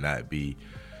 and not be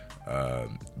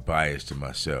biased to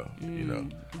myself, you know.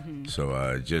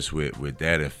 So just with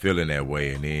that and feeling that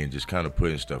way, and then just kind of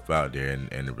putting stuff out there,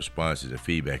 and the responses and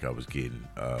feedback I was getting,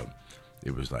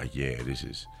 it was like, yeah, this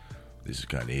is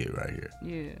kind of it right here.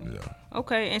 Yeah. You know?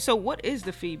 Okay, and so what is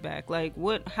the feedback? Like,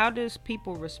 how does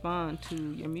people respond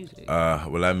to your music?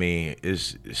 Well, I mean,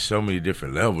 it's so many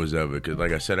different levels of it, because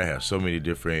like I said, I have so many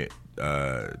different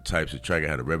types of track. I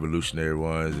have the revolutionary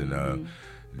ones, and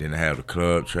then I have the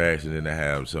club tracks, and then I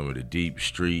have some of the deep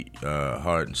street,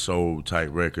 heart and soul type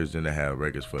records, then I have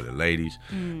records for the ladies.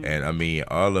 And I mean,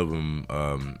 all of them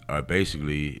are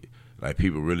basically, like,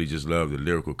 people really just love the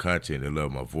lyrical content. They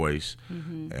love my voice.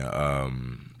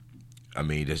 I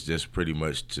mean, that's just pretty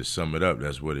much, to sum it up,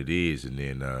 that's what it is. And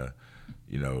then,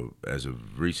 you know, as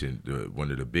of recent, one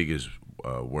of the biggest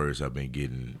words I've been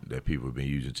getting that people have been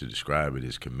using to describe it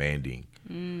is commanding.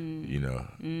 You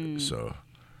know, so.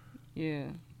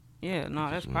 Yeah, no,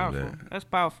 that's powerful. That's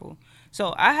powerful.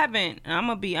 So I'm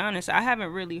gonna be honest, I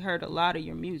haven't really heard a lot of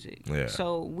your music. Yeah.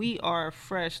 So we are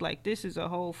fresh, like, this is a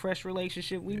whole fresh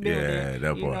relationship we building. Yeah,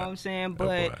 that you boy. know what I'm saying?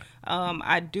 But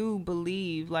I do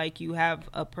believe, like, you have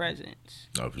a presence.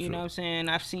 Oh, for you sure. know what I'm saying?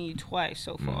 I've seen you twice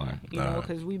so far. You know,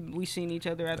 because we seen each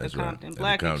other at the That's right. Compton At the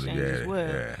Black Compton, Exchange as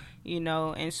well. yeah. You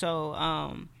know, and so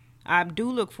I do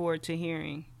look forward to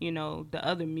hearing, you know, the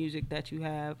other music that you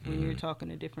have when you're talking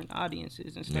to different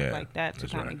audiences and stuff like that, to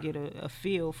kind of get a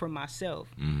feel for myself.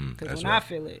 Because when I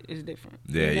feel it, it's different.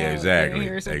 Yeah, you know, exactly.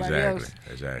 hear somebody else,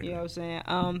 Exactly. you know what I'm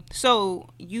saying? So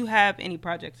you have any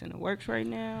projects in the works right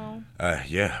now?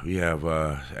 Yeah, we have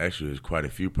actually there's quite a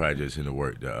few projects in the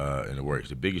works.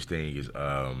 The biggest thing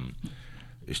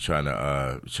is trying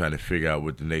to figure out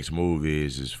what the next move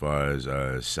is as far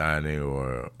as signing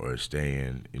or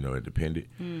staying, you know, independent.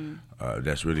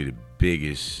 That's really the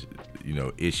biggest, you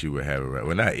know, issue we're having right.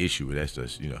 Well, not issue, but that's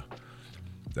just, you know,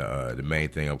 the main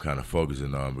thing I'm kind of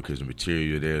focusing on, because the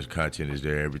material there's content is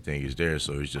there, everything is there.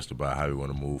 So it's just about how we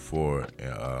want to move forward.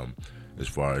 As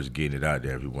far as getting it out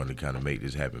there, if we want to kind of make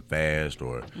this happen fast,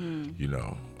 or you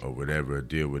know, or whatever,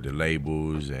 deal with the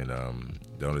labels. And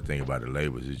the only thing about the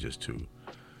labels is just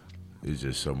it's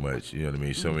just so much, you know what I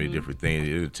mean? So many different things.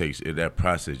 It takes that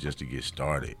process just to get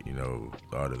started, you know,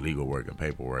 all the legal work and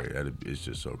paperwork. It's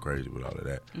just so crazy with all of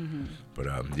that. But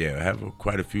yeah, I have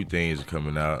quite a few things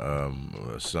coming out.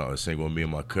 A single with me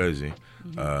and my cousin.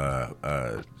 Shout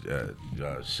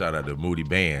out to Moody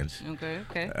Bands.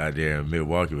 Okay. Out there in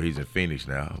Milwaukee, he's in Phoenix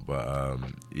now. But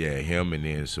yeah, him, and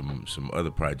then some other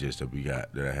projects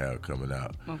that I have coming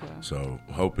out. Okay. So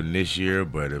hoping this year,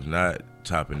 but if not,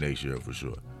 topping next year for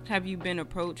sure. Have you been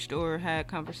approached or had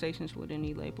conversations with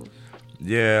any labels?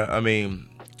 Yeah, I mean,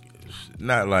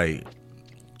 not like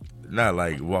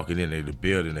walking into the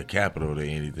building, the Capitol, or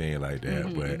anything like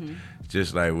that, but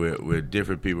just like with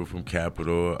different people from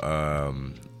Capitol,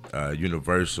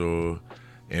 Universal,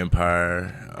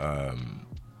 Empire.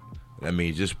 I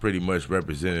mean, just pretty much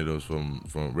representatives from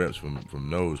reps from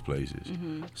those places.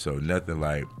 So nothing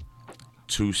like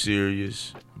too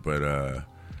serious, but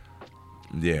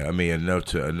yeah, I mean enough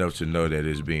to know that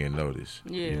it's being noticed.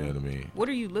 Yeah. You know what I mean? What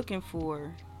are you looking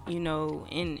for, you know,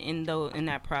 in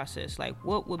that process? Like,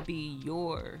 what would be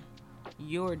your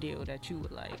deal that you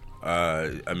would like?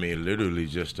 I mean, literally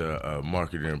just a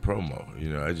marketing and promo.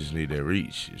 You know, I just need that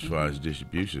reach as far as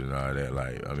distribution and all that.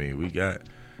 Like, I mean,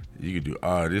 you can do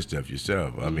all this stuff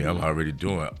yourself. I mean, I'm already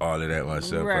doing all of that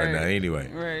myself right now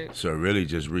anyway. Right. So really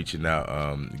just reaching out,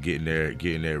 getting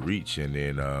that reach, and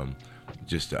then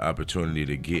just the opportunity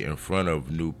to get in front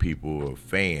of new people or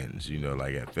fans, you know,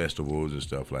 like at festivals and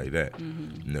stuff like that.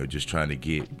 You know, just trying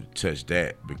to touch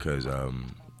that because, I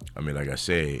mean, like I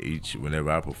said, whenever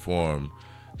I perform,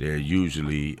 there are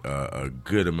usually a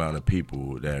good amount of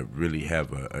people that really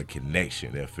have a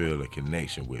connection, that feel a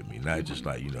connection with me. Not just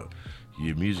like, you know,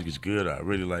 your music is good, I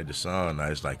really like the song. Now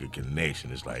it's like a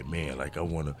connection. It's like, man, like I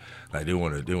wanna, like they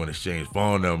wanna exchange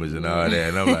phone numbers and all that.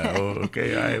 And I'm like, oh,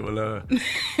 okay, all right, well,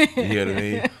 you know what I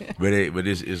mean? But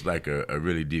it's like a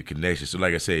really deep connection. So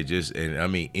like I said, and I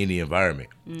mean any environment.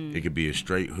 It could be a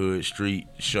straight hood street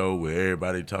show where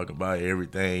everybody talk about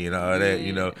everything and all that,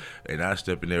 you know. And I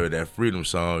step in there with that Freedom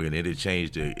song, and it'll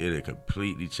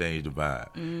completely change the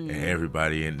vibe. And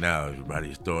everybody's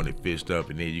throwing their fist up,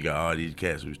 and then you got all these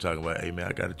cats who's talking about, hey man,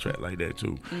 I got a track like that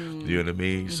too. You know what I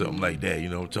mean? Something like that, you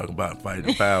know, talking about fighting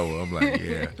the power. I'm like,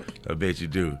 yeah, I bet you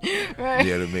do. Right.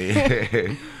 You know what I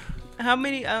mean? How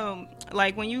many,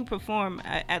 like when you perform,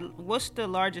 what's the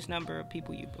largest number of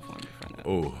people you perform in front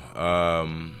of?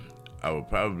 I would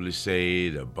probably say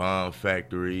the Bomb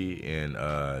Factory in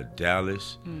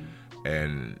Dallas,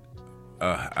 and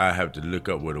I have to look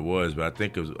up what it was, but I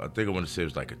think I want to say it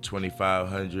was like a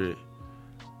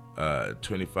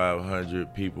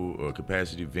 2,500 people or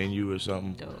capacity venue or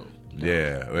something. Dope.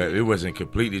 Yeah, well, it wasn't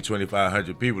completely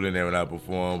 2,500 people in there when I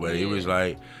performed, but it was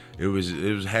like it was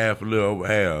half, a little over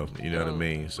half. You know what I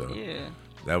mean? So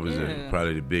that was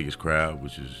probably the biggest crowd,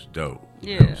 which is dope.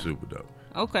 Yeah, that was super dope.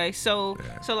 Okay, so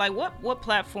like what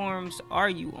platforms are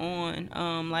you on?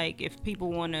 Like if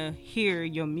people want to hear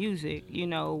your music, you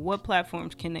know, what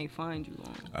platforms can they find you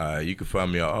on? You can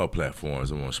find me on all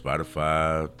platforms. I'm on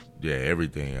Spotify,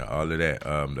 everything, all of that.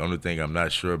 The only thing I'm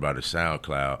not sure about is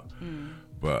SoundCloud.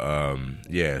 But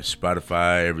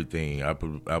Spotify, everything,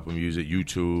 Apple Music,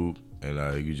 YouTube,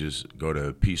 and you just go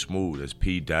to P Smooth. That's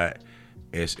P.SMOOVE,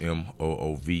 and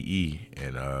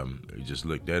you just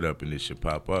look that up, and it should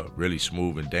pop up. Really,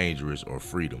 Smooth and Dangerous or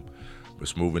Freedom, but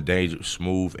Smooth and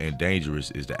Dangerous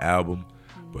is the album,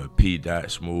 but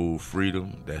P.Smooth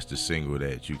Freedom, that's the single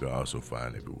that you can also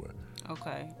find everywhere.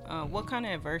 Okay, what kind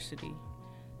of adversity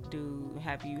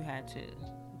have you had to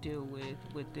deal with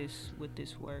this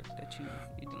work that you're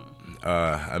doing?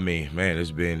 I mean, man,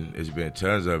 it's been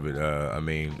tons of it. I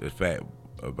mean, the fact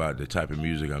about the type of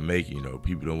music I'm making, you know,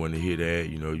 people don't want to hear that.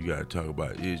 You know, you gotta talk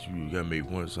about this. You gotta make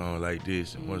one song like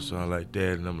this and one song like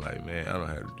that. And I'm like, man, I don't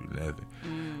have to do nothing.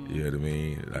 You know what I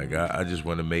mean? Like I just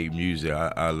want to make music.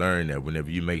 I learned that whenever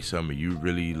you make something you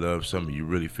really love, something you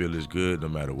really feel is good, no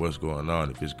matter what's going on.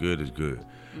 If it's good, it's good.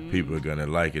 People are gonna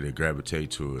like it and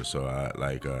gravitate to it. So I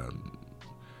like.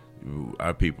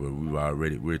 Our people,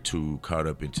 we're too caught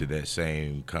up into that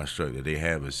same construct that they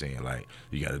have us saying, like,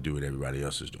 you got to do what everybody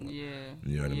else is doing. Yeah.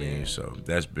 You know what I mean? So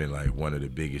that's been like one of the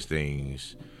biggest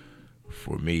things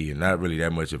for me, and not really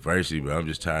that much adversity, but I'm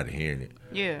just tired of hearing it.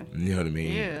 Yeah. You know what I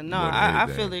mean? Yeah. No, I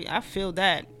feel it. I feel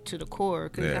that to the core,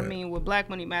 because I mean, with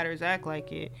Black Money Matters Act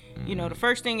Like It, you know, the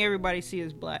first thing everybody see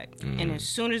is black, and as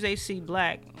soon as they see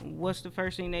black, what's the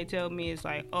first thing they tell me is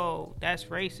like, oh, that's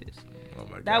racist. Oh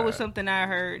my God. That was something I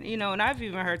heard, you know, and I've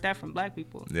even heard that from black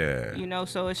people. Yeah. You know,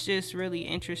 so it's just really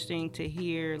interesting to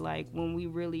hear, like, when we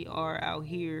really are out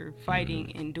here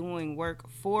fighting and doing work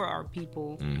for our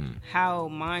people, how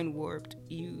mind warped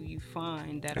you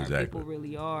find that our people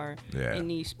really are in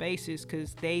these spaces,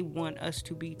 because they want us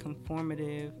to be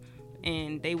conformative,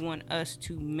 and they want us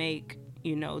to make,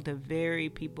 you know, the very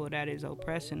people that is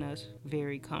oppressing us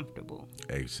very comfortable.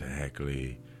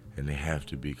 Exactly. And they have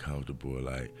to be comfortable.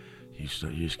 Like,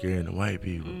 you're scaring the white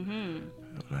people.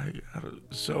 Like,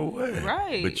 so what?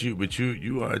 Right. But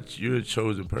you're a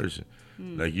chosen person.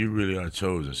 Like, you really are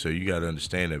chosen. So you got to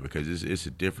understand that, because it's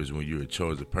a difference when you're a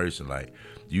chosen person. Like,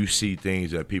 you see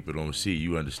things that people don't see.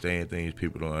 You understand things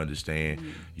people don't understand.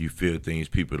 You feel things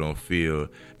people don't feel.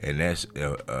 And that's,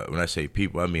 when I say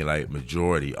people, I mean like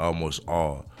majority, almost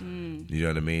all. You know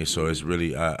what I mean? So it's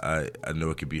really, I know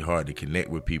it can be hard to connect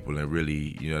with people and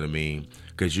really, you know what I mean?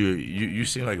 Because you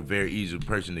seem like a very easy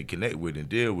person to connect with and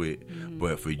deal with.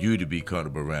 But for you to be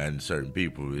comfortable around certain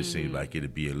people, it seems like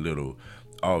it'd be a little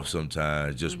off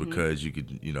sometimes, just because you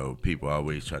could, you know, people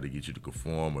always try to get you to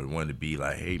conform or want to be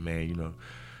like, hey man, you know,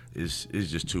 it's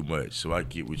just too much. So I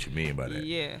get what you mean by that.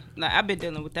 Yeah, like I've been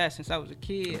dealing with that since I was a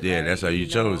kid. Yeah, like, that's how you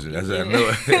chose it. That's how I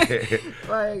know it.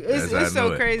 Like it's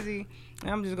so crazy.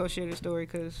 I'm just gonna share this story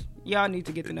because y'all need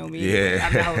to get to know me. Yeah.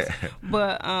 I'm the host.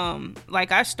 But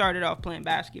like I started off playing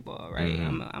basketball, right?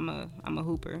 I'm a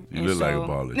hooper. You look like a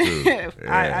baller too.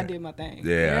 Yeah. I did my thing.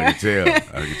 Yeah, I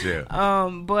can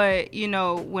tell. But you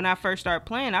know, when I first started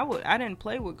playing, I didn't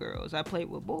play with girls. I played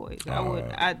with boys.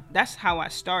 That's how I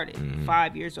started.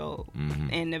 5 years old.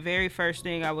 And the very first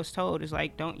thing I was told is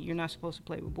like, you're not supposed to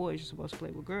play with boys. You're supposed to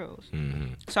play with girls.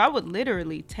 So I would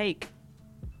literally take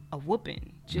a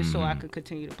whooping just so I could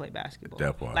continue to play basketball.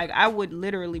 That part. Like I would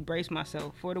literally brace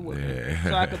myself for the whooping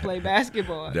so I could play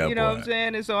basketball. You know what I'm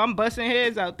saying? And so I'm busting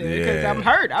heads out there because I'm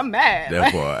hurt. I'm mad.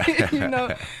 That part. You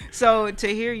know. So to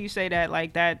hear you say that,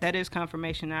 like that is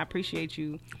confirmation. I appreciate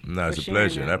you. No, it's a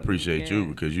pleasure, and I appreciate you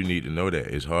because you need to know that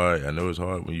it's hard. I know it's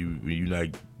hard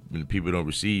when people don't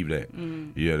receive that.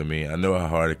 You know what I mean? I know how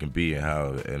hard it can be and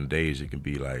how in days it can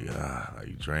be like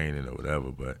draining or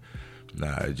whatever, but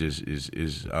nah, it just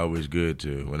is always good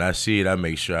to, when I see it, I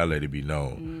make sure I let it be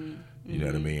known. You know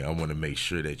what I mean? I want to make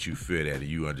sure that you feel that and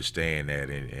you understand that,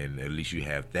 and at least you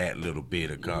have that little bit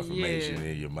of confirmation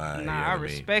in your mind. Nah, you know I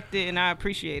respect it and I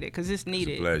appreciate it because it's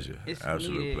needed. It's a pleasure. It's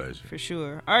absolute needed, pleasure. For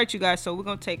sure. All right, you guys, so we're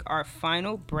going to take our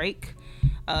final break.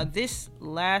 This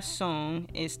last song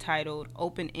is titled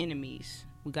Open Enemies.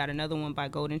 We got another one by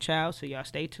Golden Child, so y'all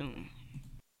stay tuned.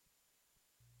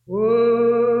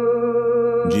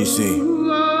 GC, you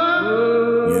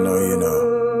know.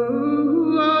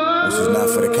 This is not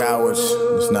for the cowards,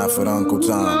 it's not for the Uncle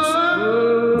Toms.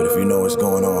 But if you know what's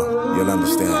going on, you'll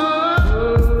understand.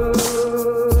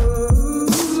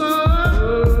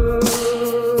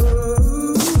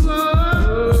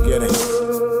 Let's get it.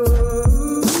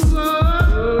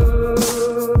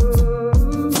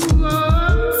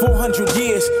 400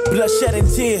 years, bloodshed and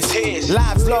tears.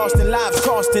 Lives lost and lives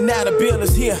cost, and now the bill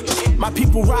is here. My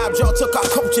people robbed, y'all took our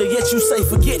culture, yet you say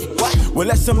forget it. Well,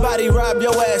 let somebody rob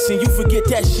your ass and you forget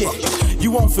that shit. You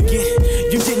won't forget,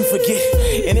 you didn't forget.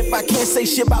 And if I can't say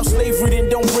shit about slavery, then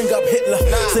don't bring up Hitler.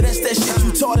 So that's that shit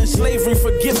you taught in slavery,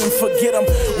 forgive him, forget him.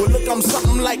 Well, look, I'm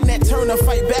something like Nat Turner,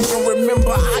 fight back and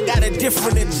remember, I got a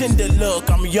different agenda. Look,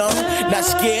 I'm young, not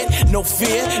scared, no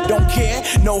fear, don't care,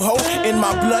 no hope in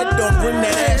my blood, don't bring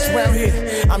that ass round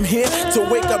here. I'm here to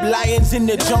wake up lions in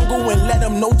the jungle and let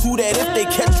them know too that if they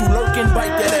catch you lurking,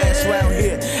 bite that ass round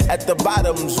here. At the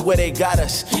bottoms where they got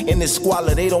us, in the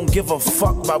squalor, they don't give a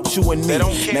fuck about you and me. Now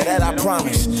that I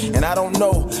promise, and I don't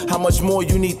know how much more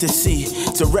you need to see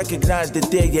to recognize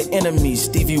that they're your enemies.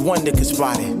 Stevie Wonder could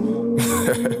spot it.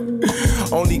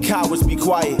 Only cowards be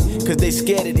quiet, cause they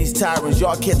scared of these tyrants.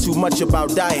 Y'all care too much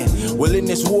about dying. Well, in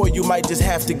this war, you might just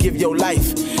have to give your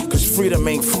life. Cause freedom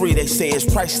ain't free, they say it's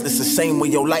priceless, the same way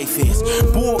your life is.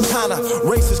 Bull Connor,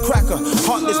 racist cracker,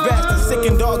 heartless bastard,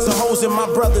 sicking dogs and hoes in my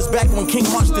brothers back when King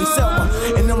marched in Selma.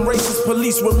 And them racist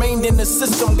police remained in the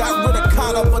system. Got rid of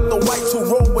Connor, but the whites who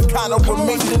rolled with Connor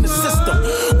remained in the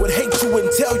system. Would hate you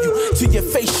and tell you to your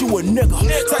face you a nigga.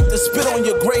 Type to spit on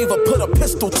your grave or put a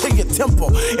pistol to your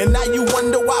temple. And now you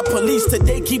wonder why police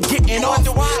today keep getting off.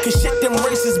 Cause shit, them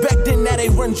racists back then, now they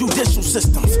run judicial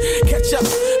systems. Catch up,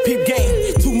 peep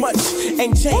game, too much,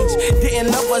 ain't changed.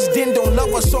 Didn't love us then, don't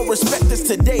love us, so respect us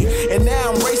today. And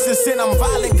now I'm racist and I'm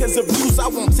violent cause abuse I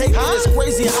won't take it. It's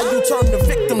crazy how you turn the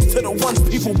victims to the ones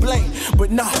people blame.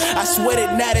 But nah, I swear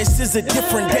that now this is a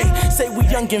different day. Say we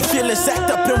young and fearless, act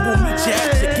up and we'll meet you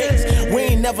at your gates. We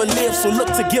ain't never lived, so look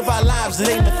to give our lives, it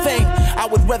ain't a thing. I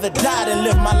would rather die than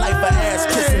live my life a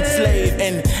ass-kissing slave.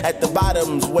 And at the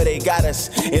bottoms where they got us,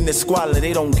 in the squalor,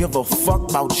 they don't give a fuck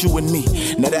about you and me.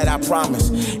 Now that I promise,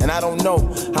 and I don't know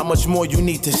how much more you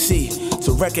need to see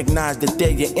to recognize that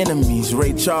they're your enemies.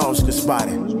 Ray Charles could spot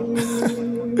it.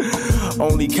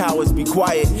 Only cowards be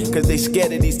quiet, cause they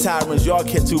scared of these tyrants. Y'all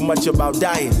care too much about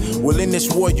dying. Well, in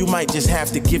this war, you might just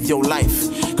have to give your life.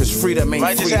 Cause freedom ain't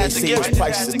free, they say it's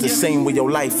priceless, the same way your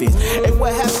life is. And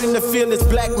what happened to fearless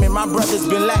black men? My brother's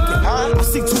been lacking. I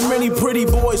see too many pretty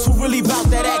boys who really bout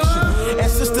that action.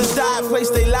 And sisters died,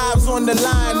 placed their lives on the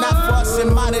line, not for us us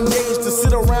in modern days to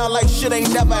sit around like shit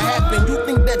ain't never happened. You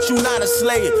think that you not a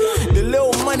slave. The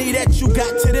little money that you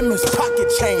got to them is pocket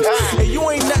change. And you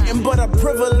ain't nothing but a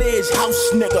privileged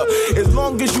house nigga. As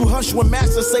long as you hush when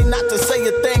master say not to say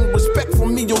a thing, respect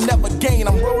from me you'll never gain.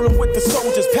 I'm rolling with the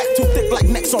soldiers, packed too thick like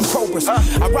necks on cobras.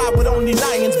 I ride with only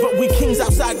lions, but we kings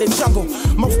outside the jungle.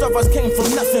 Most of us came from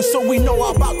nothing, so we know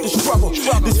all about the struggle.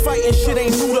 This fighting shit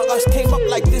ain't new to us. Came up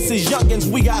like this as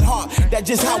youngins. We got heart. That's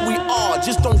just how we are.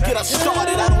 Just don't get us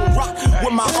started. I don't rock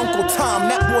with my Uncle Tom.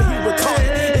 That boy, he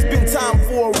retarded. It's been time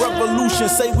for a revolution.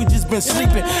 Say we just been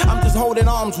sleeping. I'm just holding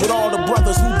arms with all the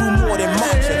brothers who do more than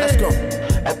marching. Let's go.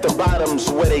 At the bottom's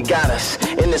where they got us.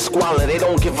 In the squalor, they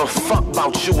don't give a fuck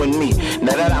about you and me.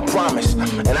 Now that I promise.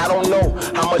 And I don't know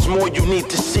how much more you need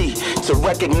to see to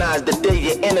recognize that they're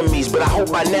your enemies. But I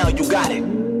hope by now you got it.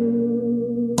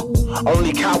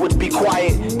 Only cowards be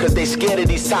quiet, cause they scared of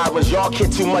these sirens. Y'all care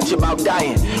too much about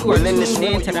dying. We're tuned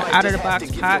in to the Out of the Box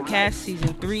podcast,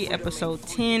 season 3, episode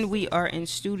 10. We are in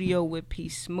studio with P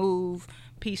Smooth.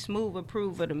 P Smooth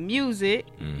approve of the music.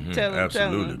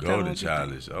 Absolutely, Golden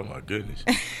Childish. Oh my goodness!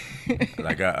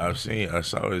 Like I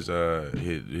saw his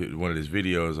one of his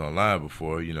videos online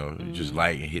before. You know, just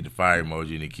like and hit the fire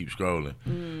emoji and it keeps scrolling.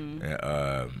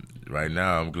 And right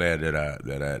now, I'm glad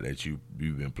that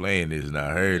you've been playing this and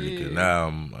I heard it, because now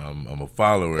I'm a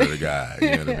follower of the guy. You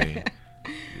know what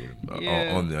I mean?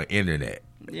 On the internet.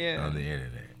 Yeah. On the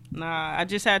internet. Nah, I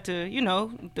just had to,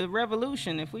 the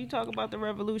revolution. If we talk about the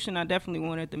revolution, I definitely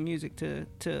wanted the music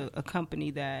to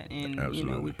accompany that, and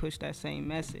we push that same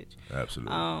message.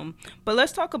 Absolutely. But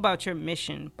let's talk about your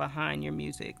mission behind your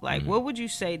music. Like, what would you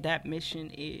say that mission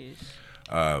is?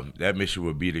 That mission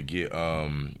would be to get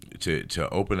to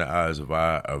open the eyes of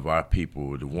our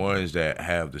people, the ones that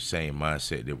have the same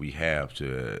mindset that we have,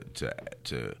 to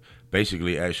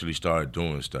basically actually start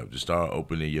doing stuff, to start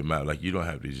opening your mouth. Like, you don't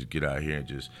have to just get out here and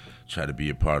just try to be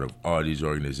a part of all these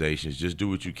organizations. Just do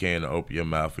what you can to open your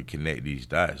mouth and connect these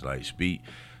dots. Like, speak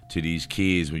to these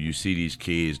kids when you see these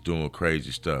kids doing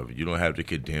crazy stuff. You don't have to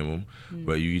condemn them,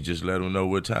 but you just let them know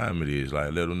what time it is.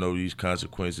 Like, let them know these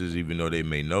consequences, even though they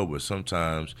may know. But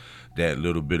sometimes that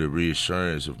little bit of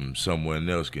reassurance from someone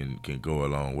else can go a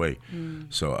long way.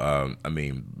 So, I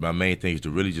mean, my main thing is to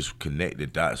really just connect the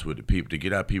dots with the people, to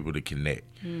get our people to connect.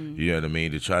 You know what I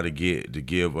mean? To try to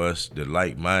give us the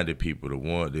like-minded people,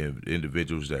 the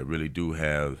individuals that really do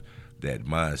have that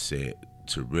mindset,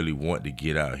 to really want to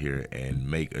get out here and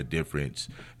make a difference.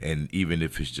 And even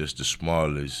if it's just the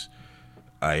smallest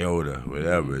iota,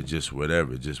 whatever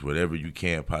you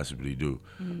can possibly do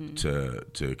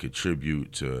to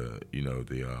contribute to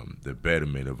the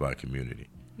betterment of our community.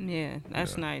 Yeah,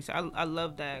 that's nice. I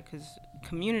love that, because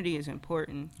community is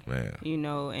important. Man.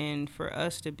 And for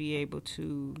us to be able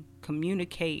to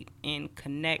communicate and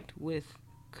connect with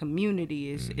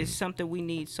community is something we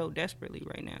need so desperately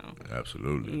right now.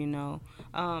 Absolutely.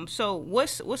 So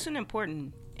what's an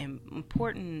important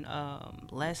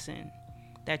lesson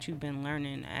that you've been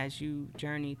learning as you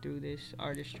journey through this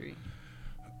artistry?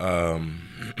 There's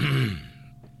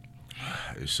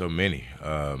so many.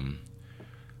 I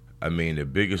mean, the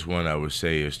biggest one I would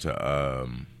say is to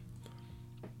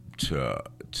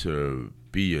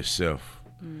be yourself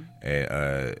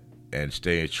and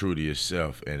staying true to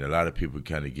yourself. And a lot of people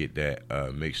kind of get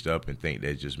that mixed up and think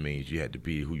that just means you have to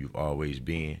be who you've always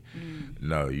been.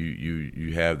 No,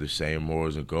 you have the same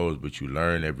morals and goals, but you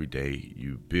learn every day.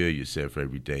 You build yourself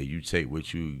every day. You take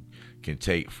what you can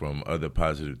take from other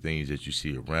positive things that you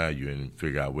see around you and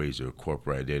figure out ways to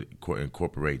incorporate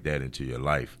that into your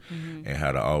life, and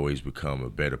how to always become a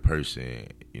better person,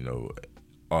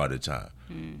 all the time.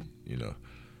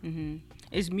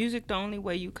 Is music the only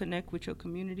way you connect with your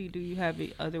community? Do you have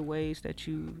other ways that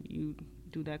you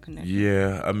do that connection?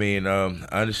 Yeah, I mean,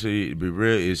 honestly, to be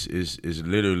real, is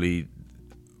literally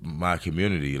my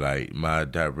community, like my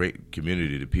direct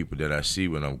community, the people that I see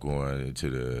when I'm going into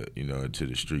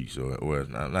the streets, or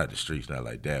not the streets, not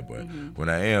like that, but when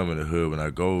I am in the hood, when I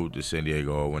go to San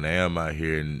Diego, or when I am out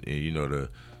here, and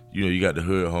you got the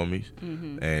hood homies,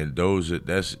 and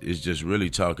it's just really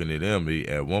talking to them.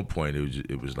 At one point,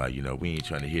 it was like, we ain't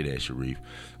trying to hear that, Sharif.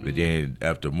 But then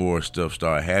after more stuff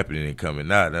started happening and coming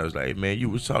out, I was like, hey, man, you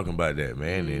was talking about that,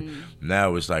 man. And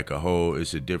now it's like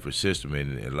it's a different system,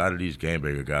 and a lot of these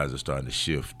gangbanger guys are starting to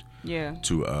shift. Yeah.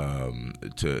 To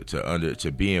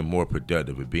being more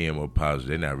productive and being more positive.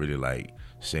 They're not really like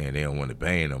saying they don't want to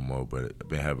bang no more, but I've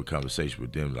been having a conversation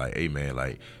with them like, hey man,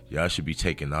 like, y'all should be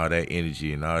taking all that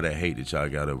energy and all that hate that y'all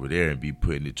got over there and be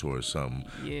putting it towards something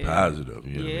positive.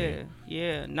 You know what I mean?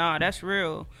 Yeah. Nah, that's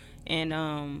real. And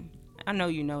I know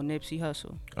you know Nipsey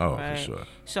Hussle. Oh, right? for sure.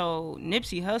 So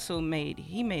Nipsey Hussle made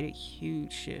a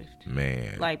huge shift.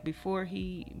 Man. Like before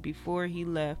he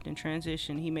left and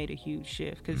transitioned, he made a huge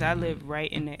shift because I live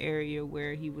right in the area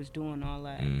where he was doing all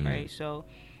that, right? So,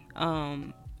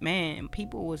 man,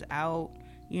 people was out,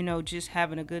 you know, just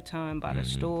having a good time by the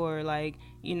store. Like,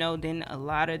 you know, then a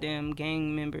lot of them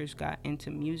gang members got into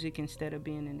music instead of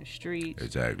being in the streets.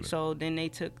 Exactly. So then they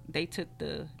took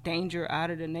the danger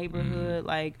out of the neighborhood.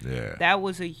 Like, Yeah. that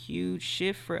was a huge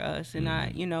shift for us. And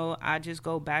I just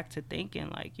go back to thinking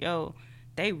like, yo,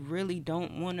 they really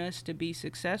don't want us to be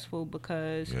successful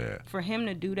because for him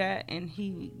to do that and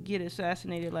he get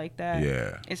assassinated like that,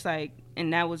 it's like,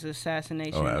 and that was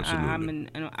assassination. Oh,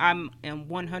 absolutely. I'm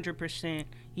 100%,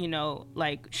 you know,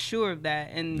 like sure of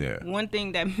that. And one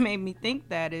thing that made me think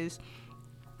that is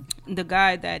the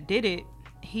guy that did it,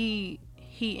 he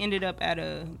ended up at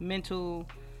a mental,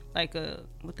 like a,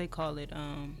 what they call it,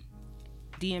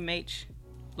 DMH,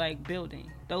 like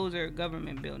building. Those are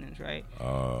government buildings, right?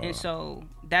 And so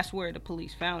that's where the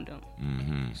police found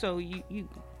him. So you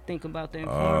think about the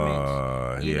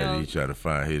informants. He tried to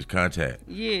find his contact.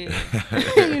 Yeah.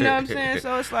 You know what I'm saying?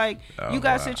 So it's like you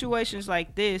got situations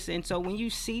like this, and so when you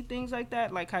see things like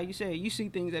that, like how you said, you see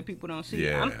things that people don't see.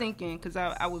 I'm thinking, because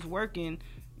I was working,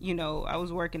 you know, I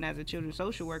was working as a children's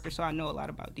social worker, so I know a lot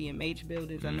about DMH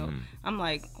buildings. I know, I'm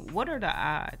like, what are the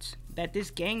odds that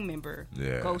this gang member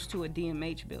goes to a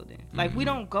DMH building? Like, we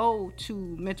don't go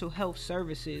to mental health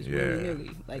services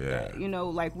willy-nilly like that. You know,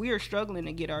 like, we are struggling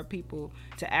to get our people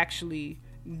to actually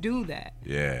do that.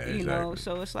 You know,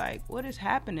 so it's like, what is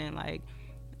happening? Like,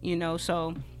 you know,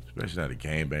 so... Especially not a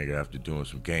gangbanger after doing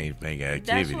some gangbanging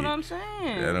activity. That's what I'm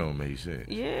saying. That don't make sense.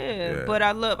 Yeah, but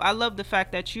I love the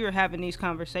fact that you're having these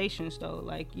conversations though,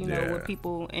 like, you know, with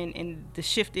people, and the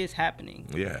shift is happening.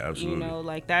 Yeah, absolutely. You know,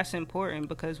 like, that's important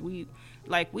because we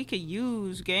could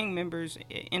use gang members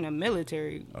in a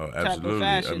military type of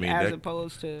fashion, as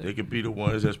opposed to... They could be the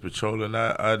ones that's patrolling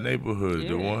our neighborhood,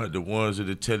 the ones that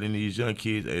are telling these young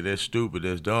kids, hey, that's stupid,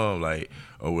 that's dumb, like,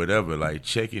 or whatever, like,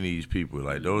 checking these people.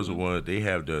 Like, those are ones, they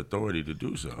have the authority to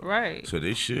do so. Right. So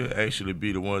they should actually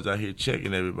be the ones out here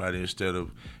checking everybody instead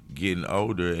of getting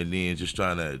older and then just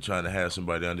trying to have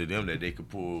somebody under them that they could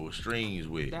pull strings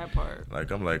with. That part.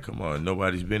 Like, I'm like, come on,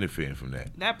 nobody's benefiting from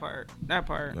that. That part.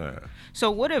 Yeah.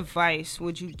 So what advice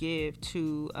would you give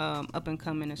to up and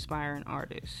coming aspiring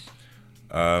artists?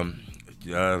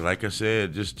 Like I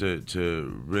said, just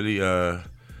to really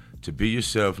to be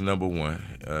yourself, number one.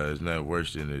 It's not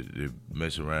worse than to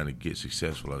mess around and get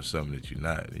successful or something that you're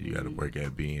not. You got to work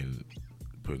at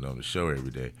putting on the show every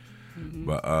day.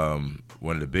 But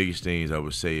one of the biggest things I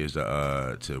would say is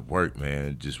to work,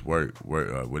 man. Just work.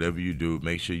 Whatever you do,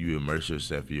 make sure you immerse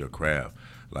yourself in your craft.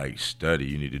 Like, study.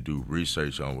 You need to do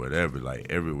research on whatever.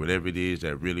 Like, whatever it is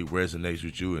that really resonates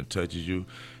with you and touches you,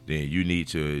 then you need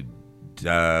to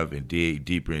dive and dig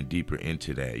deeper and deeper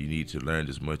into that. You need to learn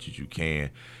as much as you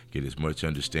can, get as much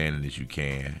understanding as you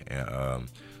can, and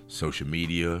social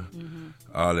media,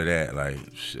 all of that. Like,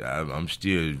 I'm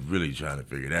still really trying to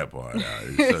figure that part out.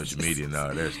 Social media and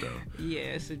all that stuff. Yeah,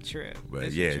 it's a trip.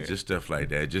 But just stuff like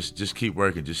that. Just keep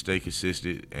working. Just stay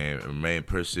consistent and remain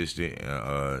persistent.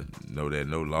 And know that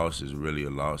no loss is really a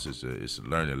loss. It's a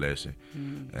learning lesson.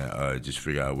 And just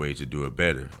figure out ways to do it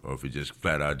better. Or if it just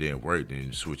flat out didn't work,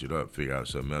 then switch it up. Figure out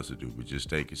something else to do. But just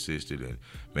stay consistent and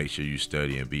make sure you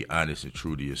study and be honest and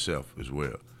true to yourself as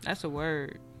well. That's a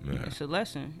word. Yeah. It's a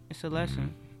lesson.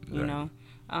 You know.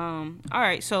 All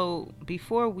right. So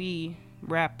before we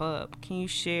wrap up, can you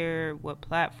share what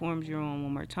platforms you're on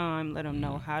one more time? Let them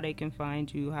know how they can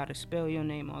find you, how to spell your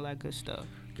name, all that good stuff.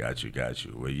 Got you.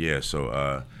 Well, yeah.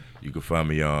 So you can find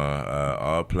me on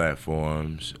all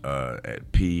platforms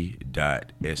at p.smoove.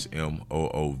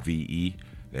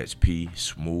 That's P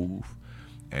Smooth,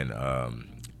 and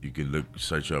you can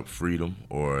search up Freedom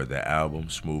or the album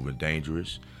Smooth and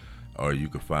Dangerous. Or you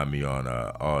can find me on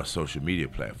all social media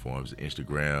platforms,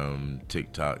 Instagram,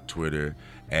 TikTok, Twitter,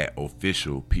 at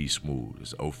official P Smooth.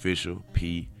 It's official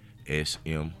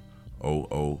PSMOOVE.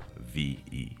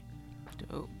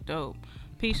 Dope.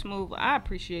 P Smooth, I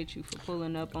appreciate you for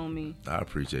pulling up on me. I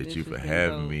appreciate you for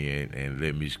having me and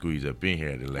letting me squeeze up in here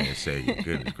at the last second.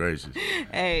 Goodness gracious.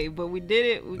 Hey, but we did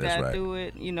it. We That's got right. through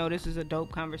it. You know, this is a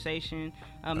dope conversation.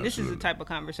 This is the type of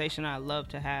conversation I love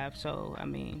to have. So, I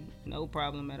mean, no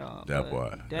problem at all.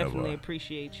 Definitely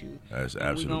appreciate you. That's and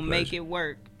absolutely. We're going to make it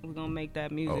work. We're going to make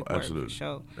that music work for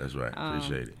sure. That's right.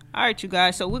 Appreciate it. All right, you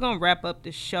guys. So we're going to wrap up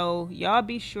the show. Y'all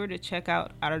be sure to check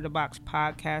out Out of the Box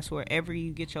Podcast wherever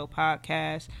you get your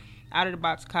podcasts. Out of the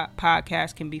Box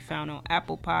podcast can be found on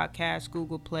Apple Podcasts,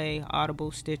 Google Play,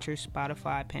 Audible, Stitcher,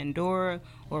 Spotify, Pandora,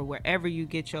 or wherever you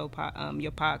get your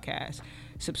podcasts.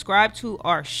 Subscribe to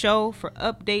our show for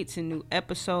updates and new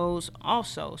episodes.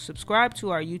 Also, subscribe to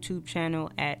our YouTube channel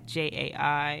at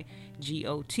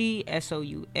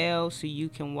JAIGOTSOUL so you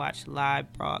can watch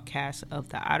live broadcasts of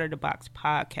the Out of the Box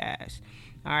podcast.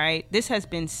 All right, this has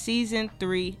been Season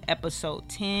 3, Episode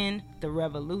 10, The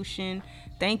Revolution.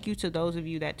 Thank you to those of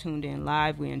you that tuned in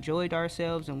live. We enjoyed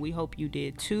ourselves, and we hope you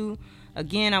did too.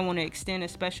 Again, I want to extend a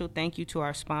special thank you to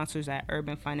our sponsors at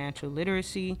Urban Financial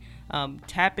Literacy.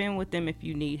 Tap in with them if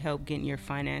you need help getting your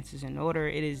finances in order.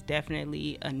 It is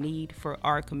definitely a need for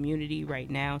our community right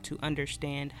now to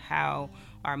understand how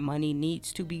our money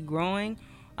needs to be growing,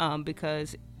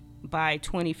 because by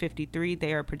 2053,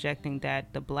 they are projecting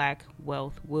that the black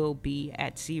wealth will be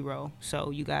at zero.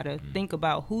 So you got to think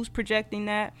about who's projecting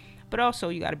that, but also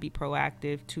you got to be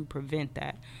proactive to prevent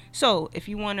that. So if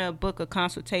you want to book a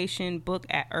consultation, book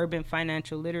at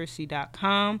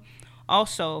urbanfinancialliteracy.com.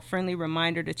 Also, a friendly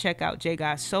reminder to check out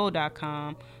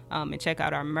jgodsoul.com and check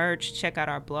out our merch. Check out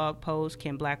our blog post,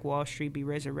 Can Black Wall Street Be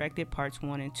Resurrected, Parts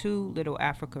 1 and 2, Little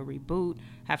Africa Reboot.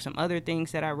 Have some other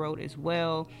things that I wrote as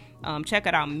well. Check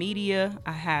out our media.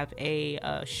 I have a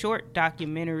short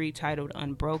documentary titled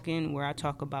Unbroken, where I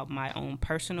talk about my own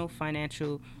personal my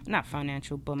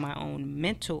own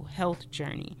mental health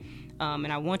journey.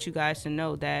 And I want you guys to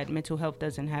know that mental health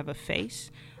doesn't have a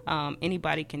face.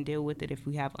 Anybody can deal with it if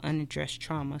we have unaddressed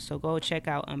trauma. So go check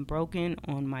out Unbroken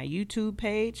on my YouTube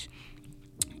page.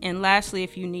 And lastly,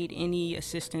 if you need any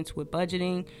assistance with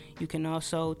budgeting, you can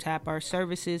also tap our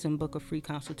services and book a free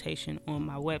consultation on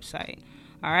my website.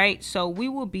 All right, so we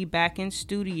will be back in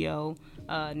studio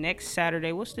next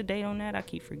Saturday. What's the date on that? I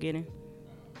keep forgetting.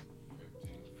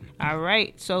 All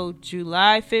right, so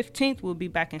July 15th, we'll be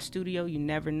back in studio. You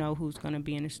never know who's going to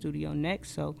be in the studio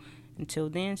next. So until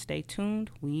then, stay tuned.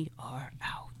 We are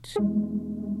out.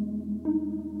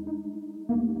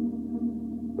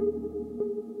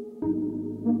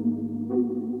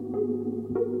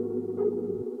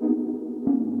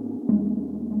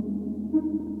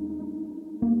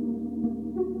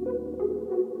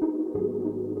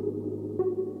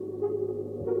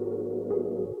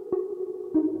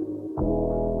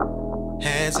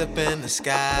 Hands up in the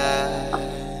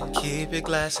sky, keep your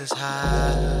glasses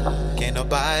high. Can't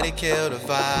nobody kill the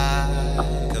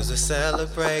vibe, cause we're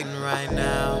celebrating right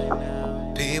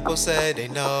now. People say they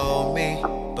know me,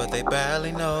 but they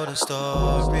barely know the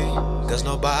story, cause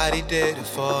nobody did it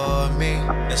for me.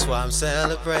 That's why I'm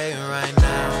celebrating right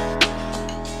now.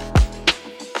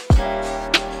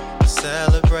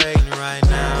 Celebrating right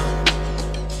now.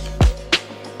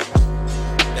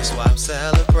 That's why I'm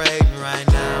celebrating right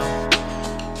now.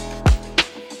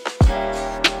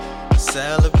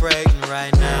 Celebrating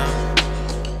right now.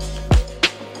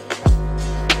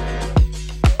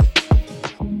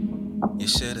 You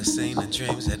should have seen the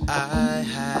dreams that I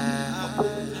had.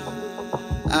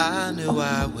 I knew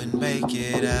I wouldn't make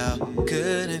it out.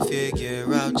 Couldn't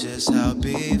figure out just how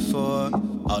before.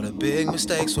 All the big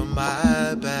mistakes were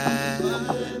my bad,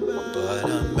 but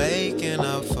I'm making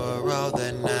up for all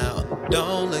that now.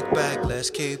 Don't look back, let's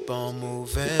keep on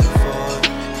moving forward.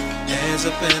 Hands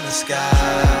up in the sky,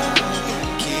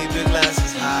 keep your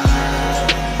glasses high.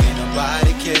 Ain't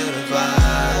nobody kill the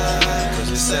vibe, cause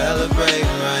we're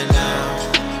celebrating right now.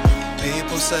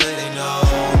 People say they know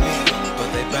me,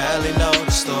 but they barely know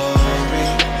the story,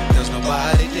 cause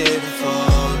nobody did it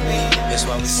for me. That's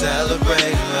why we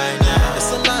celebrating right now.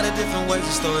 There's a lot of different ways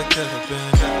the story could have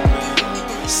been.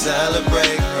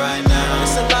 Celebrating right now.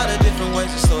 There's a lot of different ways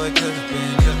the story could have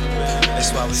been.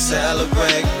 That's why we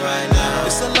celebrating right now.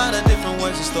 There's a lot of different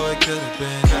ways the story could have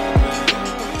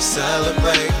been.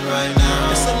 Celebrating right now.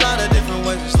 There's a lot of different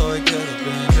ways the story could have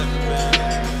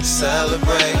been.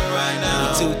 Celebrating right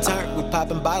now. We two turned, we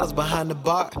popping bottles behind the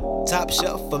bar. Top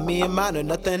shelf for me and mine or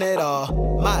nothing at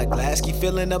all. My glass, keep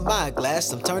filling up my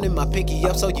glass. I'm turning my pinky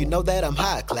up so you know that I'm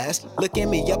high class. Looking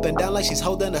me up and down like she's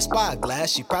holding a spyglass.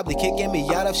 She probably kicking me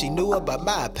out if she knew about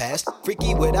my past.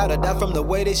 Freaky without a doubt from the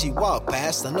way that she walked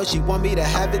past. I know she want me to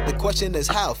have it, the question is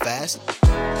how fast.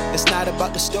 It's not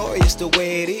about the story, it's the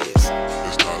way it is. It's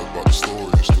not about the story,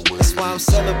 it's the way it is. That's why I'm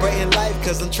celebrating life,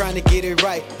 cause I'm trying to get it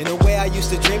right. And the way I used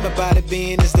to dream about it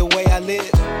being is the way I live.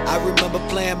 I remember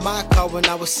playing my car when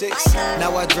I was 6.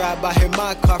 Now I drive by here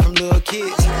my car from little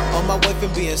kids. On my way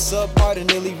from being subpar to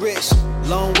nearly rich.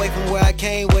 Long way from where I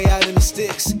came, way out in the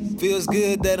sticks. Feels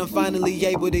good that I'm finally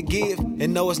able to give,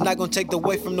 and know it's not gonna take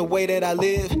away from the way that I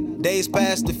live. Days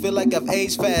pass to feel like I've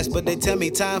aged fast, but they tell me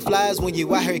time flies when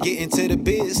you out here getting to the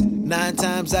biz. 9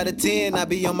 times out of 10, I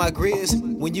be on my grizz.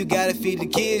 When you gotta feed the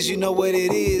kids, you know what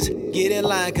it is. Get in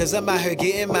line, cause I'm out here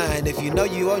getting mine. If you know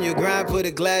you on your grind, put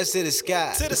a glass to the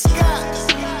sky. To the sky.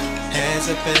 Hands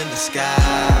up in the sky.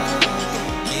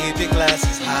 Keep your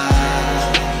glasses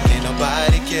high. Ain't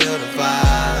nobody kill the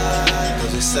vibe,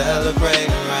 cause we're celebrating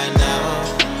right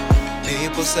now.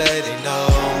 People say they know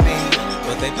me,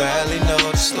 but they barely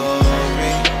know the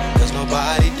story, cause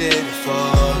nobody did it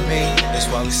for me. That's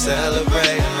why we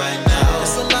celebrating right now.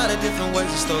 There's a lot of different ways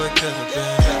the story could have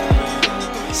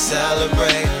been.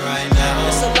 Celebrating right now.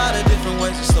 There's a lot of different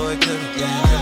ways the story could have been.